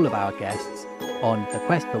about all of our guests on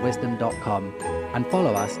thequestforwisdom.com and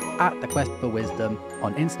follow us at The Quest for Wisdom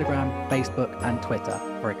on Instagram, Facebook, and Twitter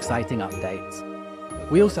for exciting updates.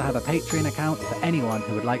 We also have a Patreon account for anyone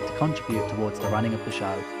who would like to contribute towards the running of the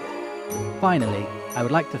show. Finally, I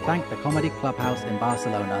would like to thank the Comedy Clubhouse in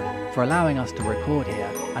Barcelona for allowing us to record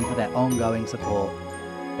here and for their ongoing support.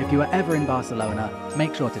 If you are ever in Barcelona,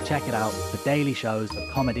 make sure to check it out for daily shows of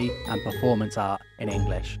comedy and performance art in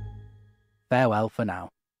English. Farewell for now.